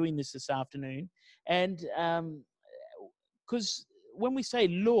in doing this afternoon. And because when we say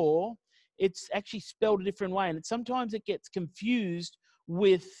law, it's actually spelled a different way, and sometimes it gets confused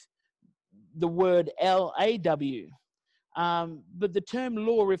with the word LAW. But the term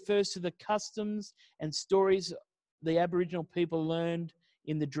law refers to the customs and stories the Aboriginal people learned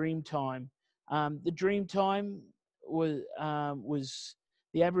in the dream time. The dream time was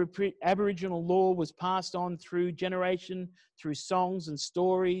the Aboriginal law was passed on through generation, through songs and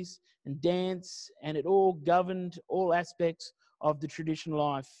stories and dance, and it all governed all aspects of the traditional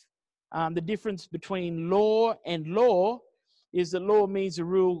life. The difference between law and law is that law means a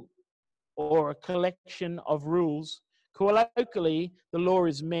rule or a collection of rules. Colloquially, the law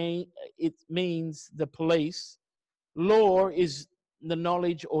it means the police. Law is the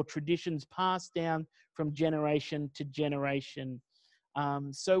knowledge or traditions passed down from generation to generation.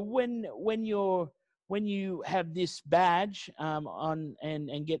 So when you have this badge on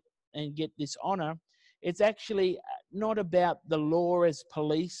and get this honor, it's actually not about the law as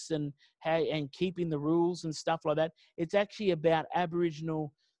police and keeping the rules and stuff like that. It's actually about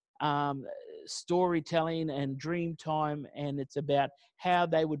Aboriginal storytelling and dream time, and it's about how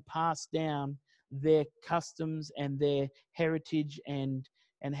they would pass down their customs and their heritage, and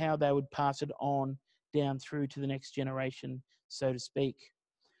how they would pass it on down through to the next generation, so to speak.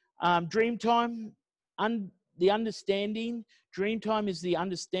 Dreamtime, Dreamtime is the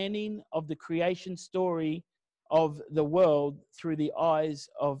understanding of the creation story of the world through the eyes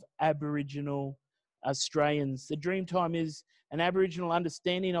of Aboriginal Australians. The Dreamtime is an Aboriginal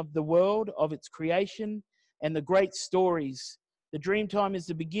understanding of the world, of its creation, and the great stories. The Dreamtime is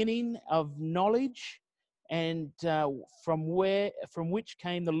the beginning of knowledge, and from which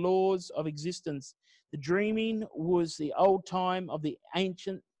came the laws of existence. The dreaming was the old time of the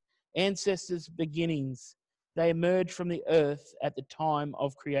ancient ancestors' beginnings. They emerged from the earth at the time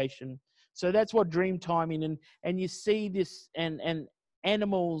of creation. So that's what dream timing, and you see this, and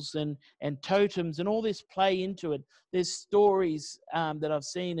animals and totems and all this play into it. There's stories that I've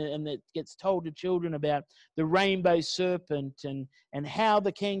seen, and that gets told to children about the rainbow serpent and how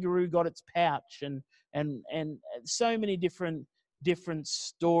the kangaroo got its pouch, and so many different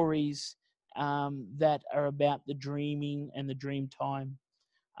stories that are about the dreaming and the dream time.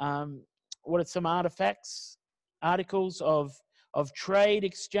 What are some articles of trade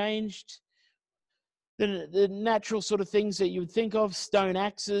exchanged? The natural sort of things that you would think of: stone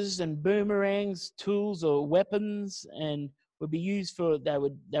axes and boomerangs, tools or weapons, and would be used for, they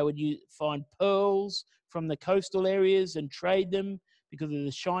would find pearls from the coastal areas and trade them because of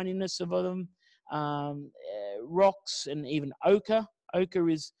the shininess of them. Rocks and even ochre. Ochre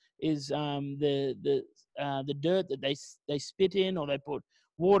is the dirt that they spit in, or they put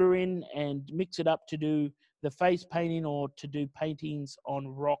water in and mix it up to do the face painting, or to do paintings on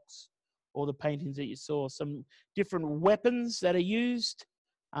rocks, or the paintings that you saw. Some different weapons that are used: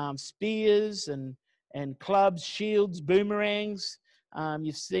 spears and clubs, shields, boomerangs.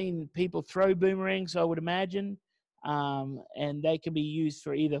 You've seen people throw boomerangs, I would imagine, and they can be used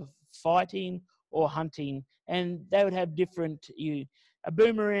for either fighting or hunting. And they would have different. A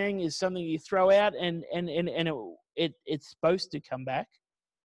boomerang is something you throw out, and it's supposed to come back.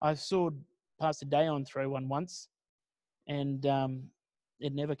 I saw Pastor Dayon throw one once, and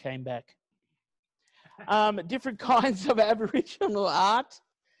it never came back. Different kinds of Aboriginal art.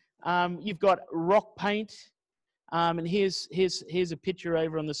 You've got rock paint, and here's a picture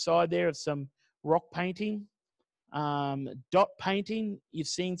over on the side there of some rock painting. Dot painting, you've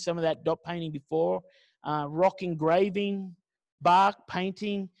seen some of that dot painting before. Rock engraving, bark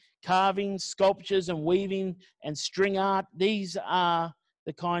painting, carving, sculptures and weaving, and string art. These are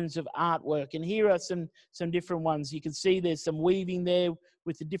the kinds of artwork, and here are some different ones. You can see there's some weaving there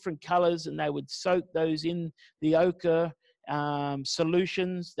with the different colors, and they would soak those in the ochre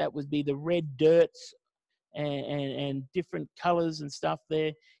solutions. That would be the red dirts and different colors and stuff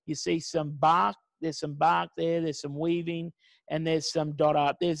there. You see some bark. There's some bark there. There's some weaving, and there's some dot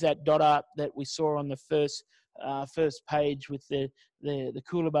art. There's that dot art that we saw on the first first page with the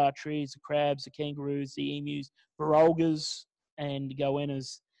coolabah trees, the crabs, the kangaroos, the emus, barolgas, and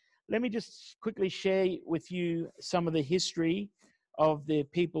goannas. Let me just quickly share with you some of the history of the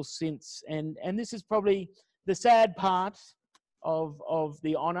people since, and this is probably the sad part of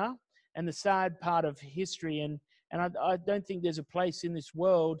the honor and the sad part of history, and I don't think there's a place in this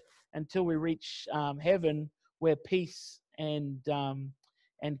world until we reach heaven where peace and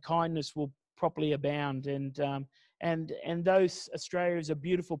kindness will properly abound, and though Australia is a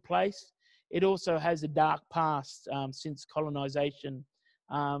beautiful place, it also has a dark past since colonisation.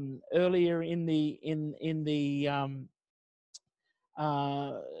 Earlier in the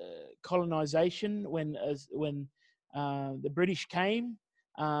colonisation, when the British came,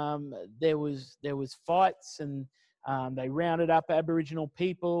 there was fights, and they rounded up Aboriginal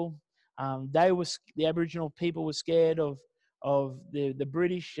people. The Aboriginal people were scared of the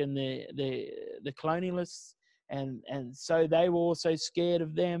British and the colonialists, and so they were also scared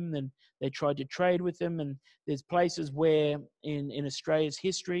of them, and they tried to trade with them. And there's places where in Australia's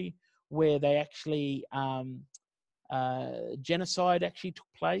history where they actually genocide actually took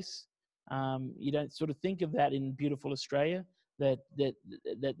place. You don't sort of think of that in beautiful Australia, that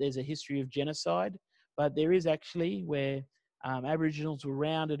there's a history of genocide, but there is actually, where Aboriginals were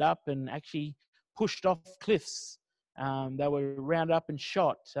rounded up and actually pushed off cliffs. They were rounded up and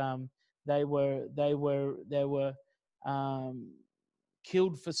shot. They were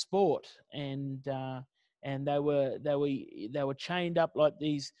killed for sport, and they were chained up like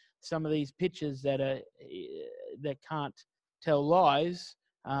some of these pictures that can't tell lies.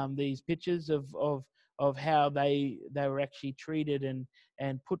 These pictures of how they were actually treated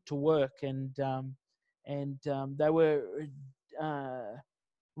and put to work, and they were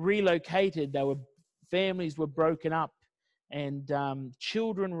relocated. Families were broken up, and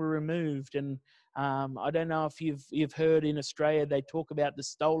children were removed. And I don't know if you've heard, in Australia they talk about the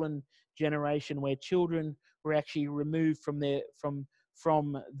stolen generation, where children were actually removed from their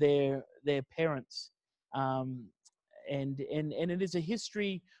parents. And it is a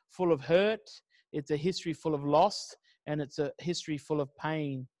history full of hurt. It's a history full of loss, and it's a history full of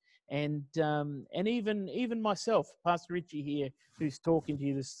pain. And even myself, Pastor Richie here, who's talking to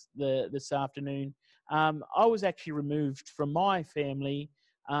you this afternoon, I was actually removed from my family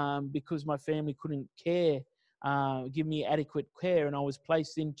because my family couldn't give me adequate care, and I was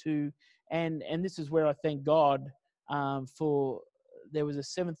placed into, and this is where I thank God for. There was a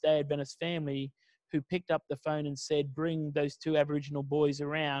Seventh-day Adventist family who picked up the phone and said, "Bring those 2 Aboriginal boys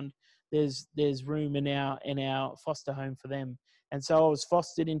around. There's room in our foster home for them." And so I was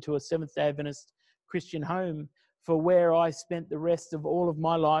fostered into a Seventh-day Adventist Christian home, for where I spent the rest of all of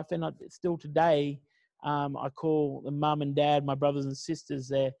my life, and still today. I call the mum and dad my brothers and sisters.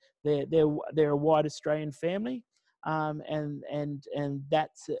 They're a white Australian family, and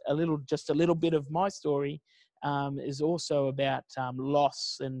that's just a little bit of my story. Is also about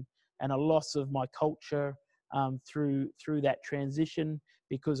loss and a loss of my culture through that transition,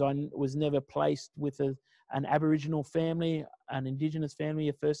 because I was never placed with an Aboriginal family, an Indigenous family,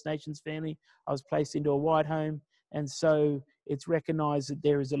 a First Nations family. I was placed into a white home, and so it's recognised that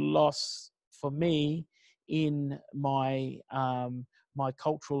there is a loss for me in my my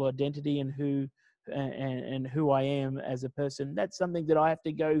cultural identity and who I am as a person. That's something that I have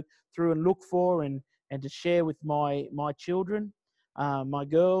to go through and look for, and to share with my children, my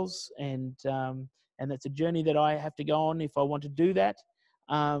girls, and that's a journey that I have to go on if I want to do that.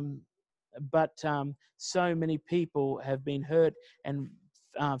 But so many people have been hurt, and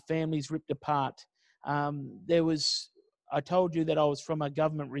families ripped apart. I told you that I was from a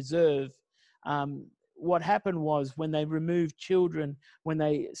government reserve. What happened was, when they removed children, when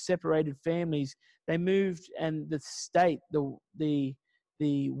they separated families, they moved, and the state, the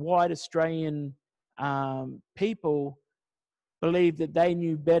white Australian people believed that they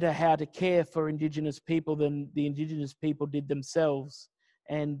knew better how to care for Indigenous people than the Indigenous people did themselves.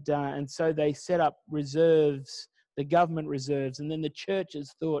 And so they set up reserves, the government reserves, and then the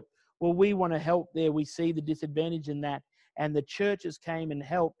churches thought, well, we want to help there. We see the disadvantage in that. And the churches came and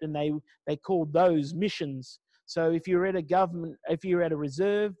helped, and they called those missions. So if you're at a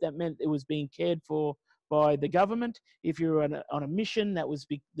reserve, that meant it was being cared for by the government. If you're on a mission, that was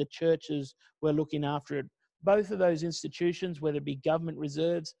the churches were looking after it. Both of those institutions, whether it be government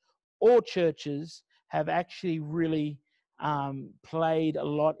reserves or churches, have actually really played a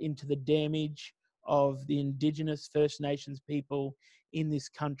lot into the damage of the Indigenous First Nations people in this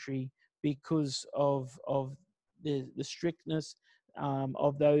country, because of the strictness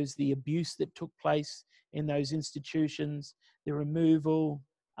of the abuse that took place in those institutions, the removal,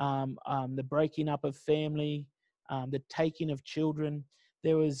 the breaking up of family, the taking of children.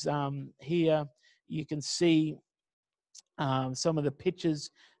 There was here, you can see some of the pictures.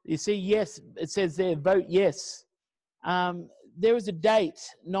 You see, yes, it says there, vote yes. There was a date,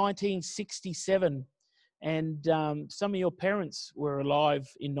 1967, and some of your parents were alive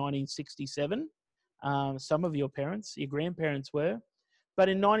in 1967. Some of your parents, your grandparents were. But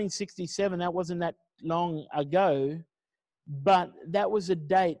in 1967, that wasn't that long ago, but that was a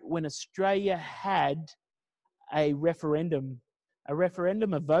date when Australia had a referendum,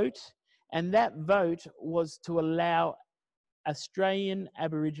 a vote, and that vote was to allow Australian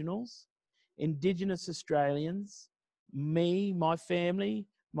Aboriginals, Indigenous Australians, me, my family,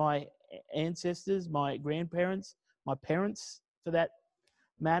 my ancestors, my grandparents, my parents for that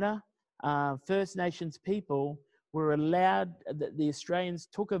matter, First Nations people were allowed, the Australians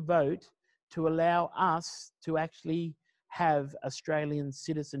took a vote to allow us to actually have Australian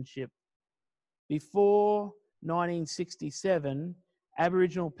citizenship. Before 1967,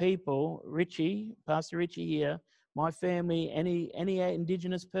 Aboriginal people, Richie, Pastor Richie here, my family, any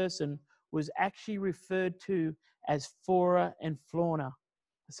Indigenous person was actually referred to as flora and fauna.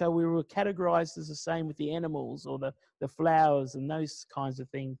 So we were categorized as the same with the animals or the flowers and those kinds of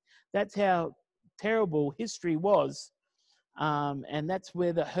things. That's how terrible history was. And that's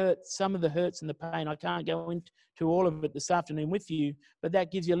where the hurt, some of the hurts and the pain, I can't go into all of it this afternoon with you, but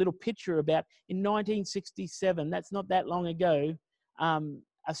that gives you a little picture about, in 1967, that's not that long ago,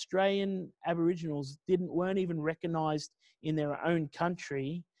 Australian Aboriginals weren't even recognised in their own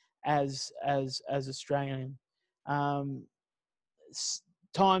country as Australian.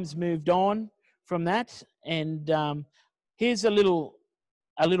 Times moved on from that, and here's a little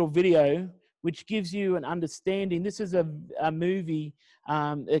video which gives you an understanding. This is a movie.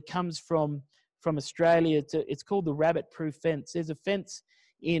 It comes from Australia. It's called The Rabbit-Proof Fence. There's a fence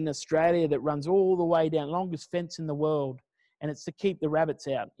in Australia that runs all the way down, longest fence in the world, and it's to keep the rabbits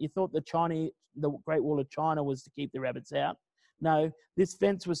out. You thought the Great Wall of China was to keep the rabbits out. No, this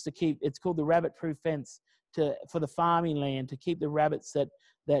fence was to keep. It's called the Rabbit-Proof Fence for the farming land, to keep the rabbits that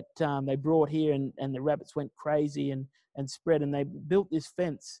they brought here, and the rabbits went crazy and spread, and they built this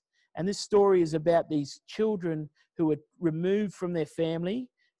fence. And this story is about these children who were removed from their family,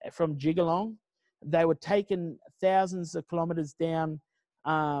 from Jigalong. They were taken thousands of kilometres down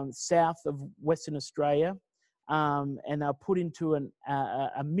south of Western Australia, and they were put into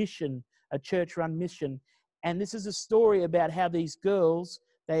a mission, a church-run mission. And this is a story about how these girls,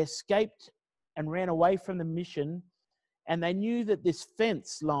 they escaped and ran away from the mission, and they knew that this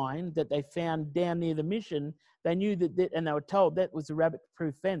fence line that they found down near the mission, they knew and they were told that was a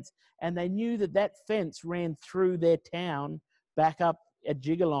rabbit-proof fence, and they knew that fence ran through their town back up at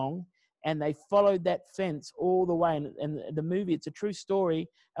Jigalong, and they followed that fence all the way. And the movie, it's a true story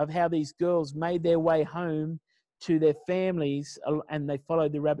of how these girls made their way home to their families, and they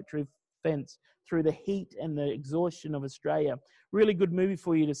followed the rabbit-proof fence through the heat and the exhaustion of Australia. Really good movie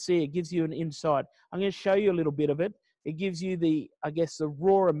for you to see. It gives you an insight. I'm going to show you a little bit of it. It gives you the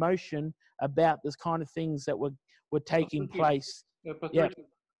raw emotion about this kind of things that were taking place. Yeah.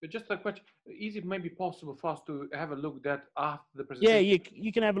 Just a question. Is it maybe possible for us to have a look at that after the presentation? Yeah,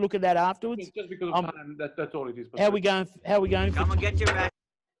 you can have a look at that afterwards. Just because of time, that's all it is. How are we going? How are we going? Come and get your back.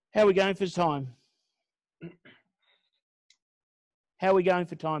 How are we going for time? How are we going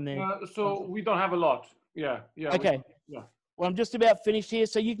for time there? So we don't have a lot. Yeah. Okay. Yeah. Well, I'm just about finished here,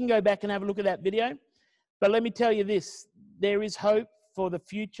 so you can go back and have a look at that video. But let me tell you this, there is hope for the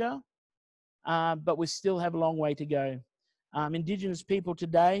future, but we still have a long way to go. Indigenous people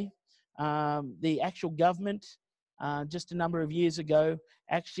today, the actual government, just a number of years ago,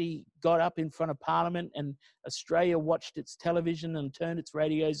 actually got up in front of Parliament, and Australia watched its television and turned its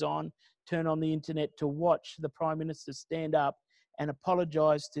radios on, turned on the internet to watch the Prime Minister stand up and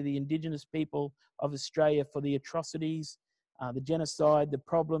apologise to the Indigenous people of Australia for the atrocities, the genocide, the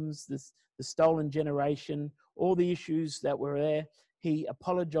problems, the stolen generation, all the issues that were there. He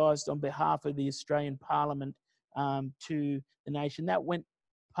apologised on behalf of the Australian Parliament to the nation. That went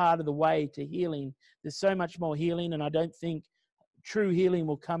part of the way to healing. There's so much more healing, and I don't think true healing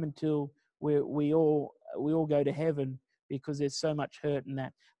will come until we all go to heaven, because there's so much hurt in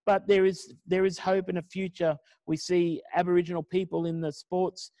that. But there is hope in a future. We see Aboriginal people in the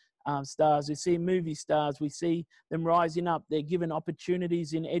sports stars. We see movie stars. We see them rising up. They're given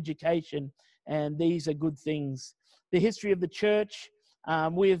opportunities in education, and these are good things. The history of the church.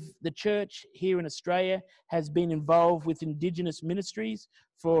 The church here in Australia has been involved with Indigenous ministries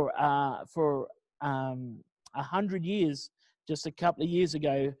for 100 years. Just a couple of years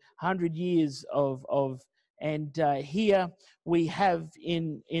ago, 100 years of And here we have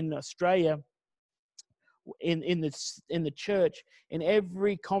in Australia, in the church, in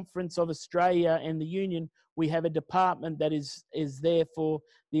every conference of Australia and the Union, we have a department that is there for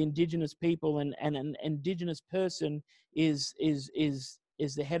the Indigenous people, and an Indigenous person is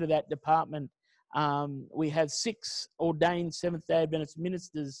the head of that department. We have 6 ordained Seventh-day Adventist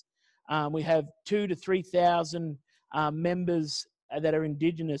ministers. We have 2,000 to 3,000 members that are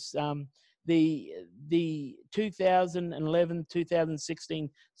Indigenous. The 2011-2016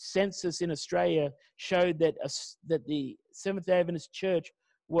 census in Australia showed that the Seventh-day Adventist Church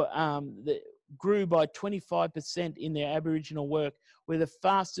grew by 25% in their Aboriginal work. We're the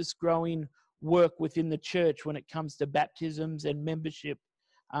fastest growing work within the church when it comes to baptisms and membership.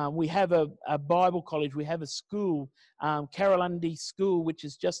 We have a Bible college. We have a school, Carolundy School, which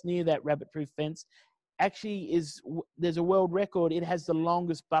is just near that rabbit-proof fence. Actually, there's a world record. It has the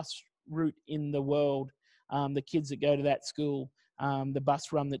longest bus route in the world. The kids that go to that school, the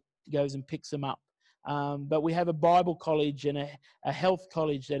bus run that goes and picks them up. But we have a Bible college and a health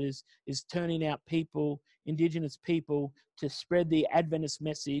college that is turning out people, Indigenous people, to spread the Adventist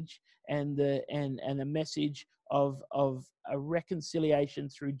message and the message of a reconciliation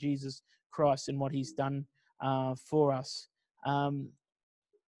through Jesus Christ and what He's done for us.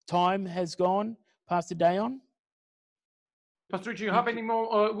 Time has gone. Pastor Dayon? Pastor Richie, how many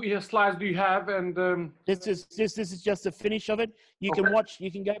more slides do you have? And this is just the finish of it. You can watch.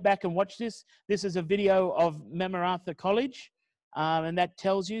 You can go back and watch this. This is a video of Mamarata College, and that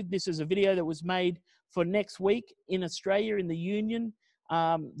tells you this is a video that was made for next week in Australia in the Union.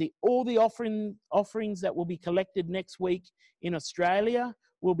 All the offerings that will be collected next week in Australia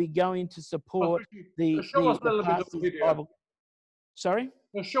will be going to support the pastor's Bible. Sorry?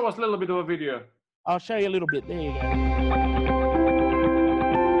 Show us a little bit of a video. I'll show you a little bit. There you go.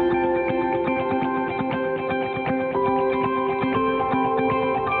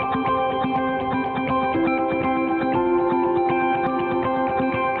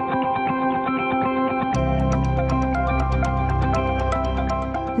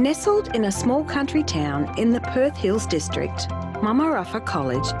 Nestled in a small country town in the Perth Hills district, Mamarata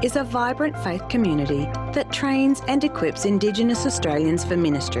College is a vibrant faith community that trains and equips Indigenous Australians for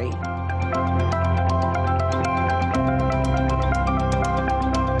ministry.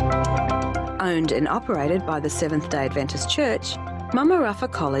 Owned and operated by the Seventh-day Adventist Church,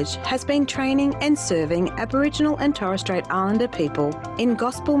 Mamarata College has been training and serving Aboriginal and Torres Strait Islander people in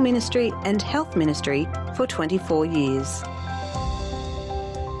gospel ministry and health ministry for 24 years.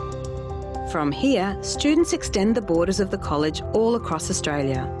 From here, students extend the borders of the college all across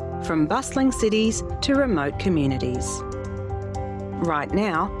Australia, from bustling cities to remote communities. Right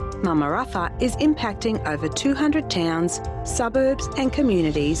now, Mamarata is impacting over 200 towns, suburbs and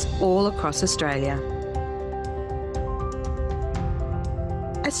communities all across Australia.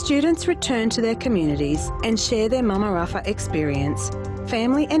 As students return to their communities and share their Mamarata experience,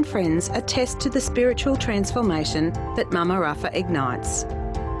 family and friends attest to the spiritual transformation that Mamarata ignites.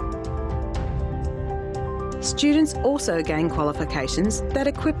 Students also gain qualifications that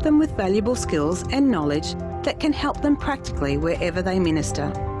equip them with valuable skills and knowledge that can help them practically wherever they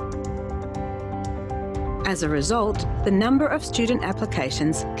minister. As a result, the number of student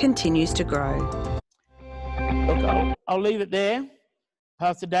applications continues to grow. Look, I'll leave it there,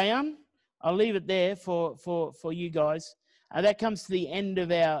 Pastor Dayan. I'll leave it there for you guys. That comes to the end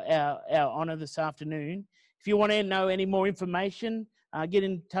of our honour this afternoon. If you want to know any more information, get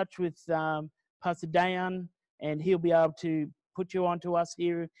in touch with Pastor Dayan, and he'll be able to put you on to us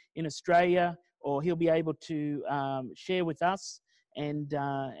here in Australia, or he'll be able to share with us. And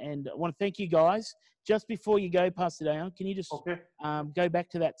I want to thank you guys. Just before you go, Pastor Dayan, can you just go back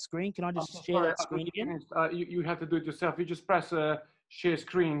to that screen? Can I just share that screen again? You have to do it yourself. You just press share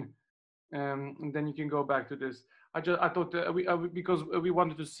screen, and then you can go back to this. I thought because we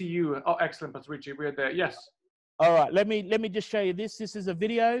wanted to see you. Oh, excellent, Pastor Richie. We're there. Yes. All right. Let me just show you this. This is a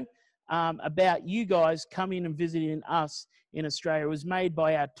video about you guys coming and visiting us in Australia. It was made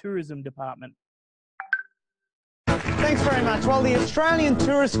by our tourism department. Thanks very much. Well, the Australian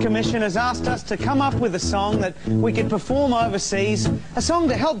Tourist Commission has asked us to come up with a song that we could perform overseas, a song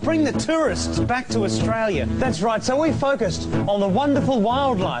to help bring the tourists back to Australia. That's right, so we focused on the wonderful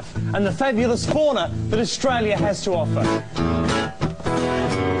wildlife and the fabulous fauna that Australia has to offer.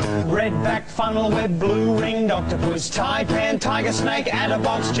 Redback, funnel-web, blue-ringed octopus, taipan, tiger snake,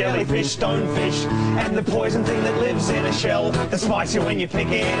 adderbox, jellyfish, stonefish, and the poison thing that lives in a shell that spikes you when you pick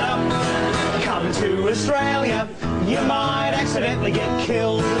it up. Come to Australia, you might accidentally get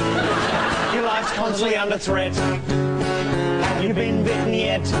killed. Your life's constantly under threat. you've been bitten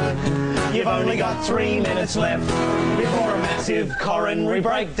yet. You've only got 3 minutes left before a massive coronary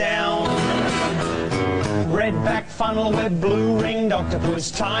breakdown. Redback, funnel web, blue ringed octopus,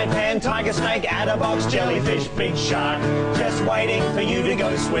 taipan, tiger snake, adderbox, jellyfish, big shark, just waiting for you to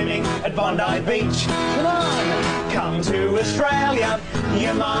go swimming at Bondi Beach. Come on, come to Australia,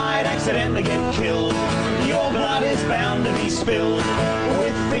 you might accidentally get killed. Your blood is bound to be spilled.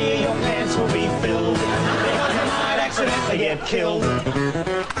 With fear your pants will be filled, because you might accidentally get killed.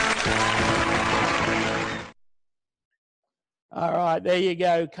 All right, there you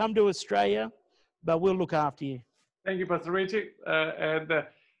go. Come to Australia, but we'll look after you. Thank you, Pastor Richie. And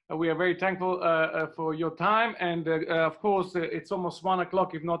we are very thankful for your time. And of course, it's almost 1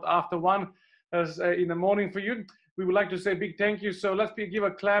 o'clock, if not after 1 in the morning for you. We would like to say a big thank you. So let's give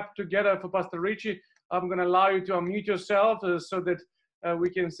a clap together for Pastor Richie. I'm going to allow you to unmute yourself so that we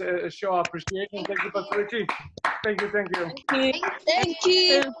can show our appreciation. Thank you, Pastor Richie. Thank you, thank you. Thank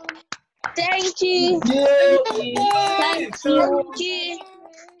you. Thank you. Yeah. Thank you.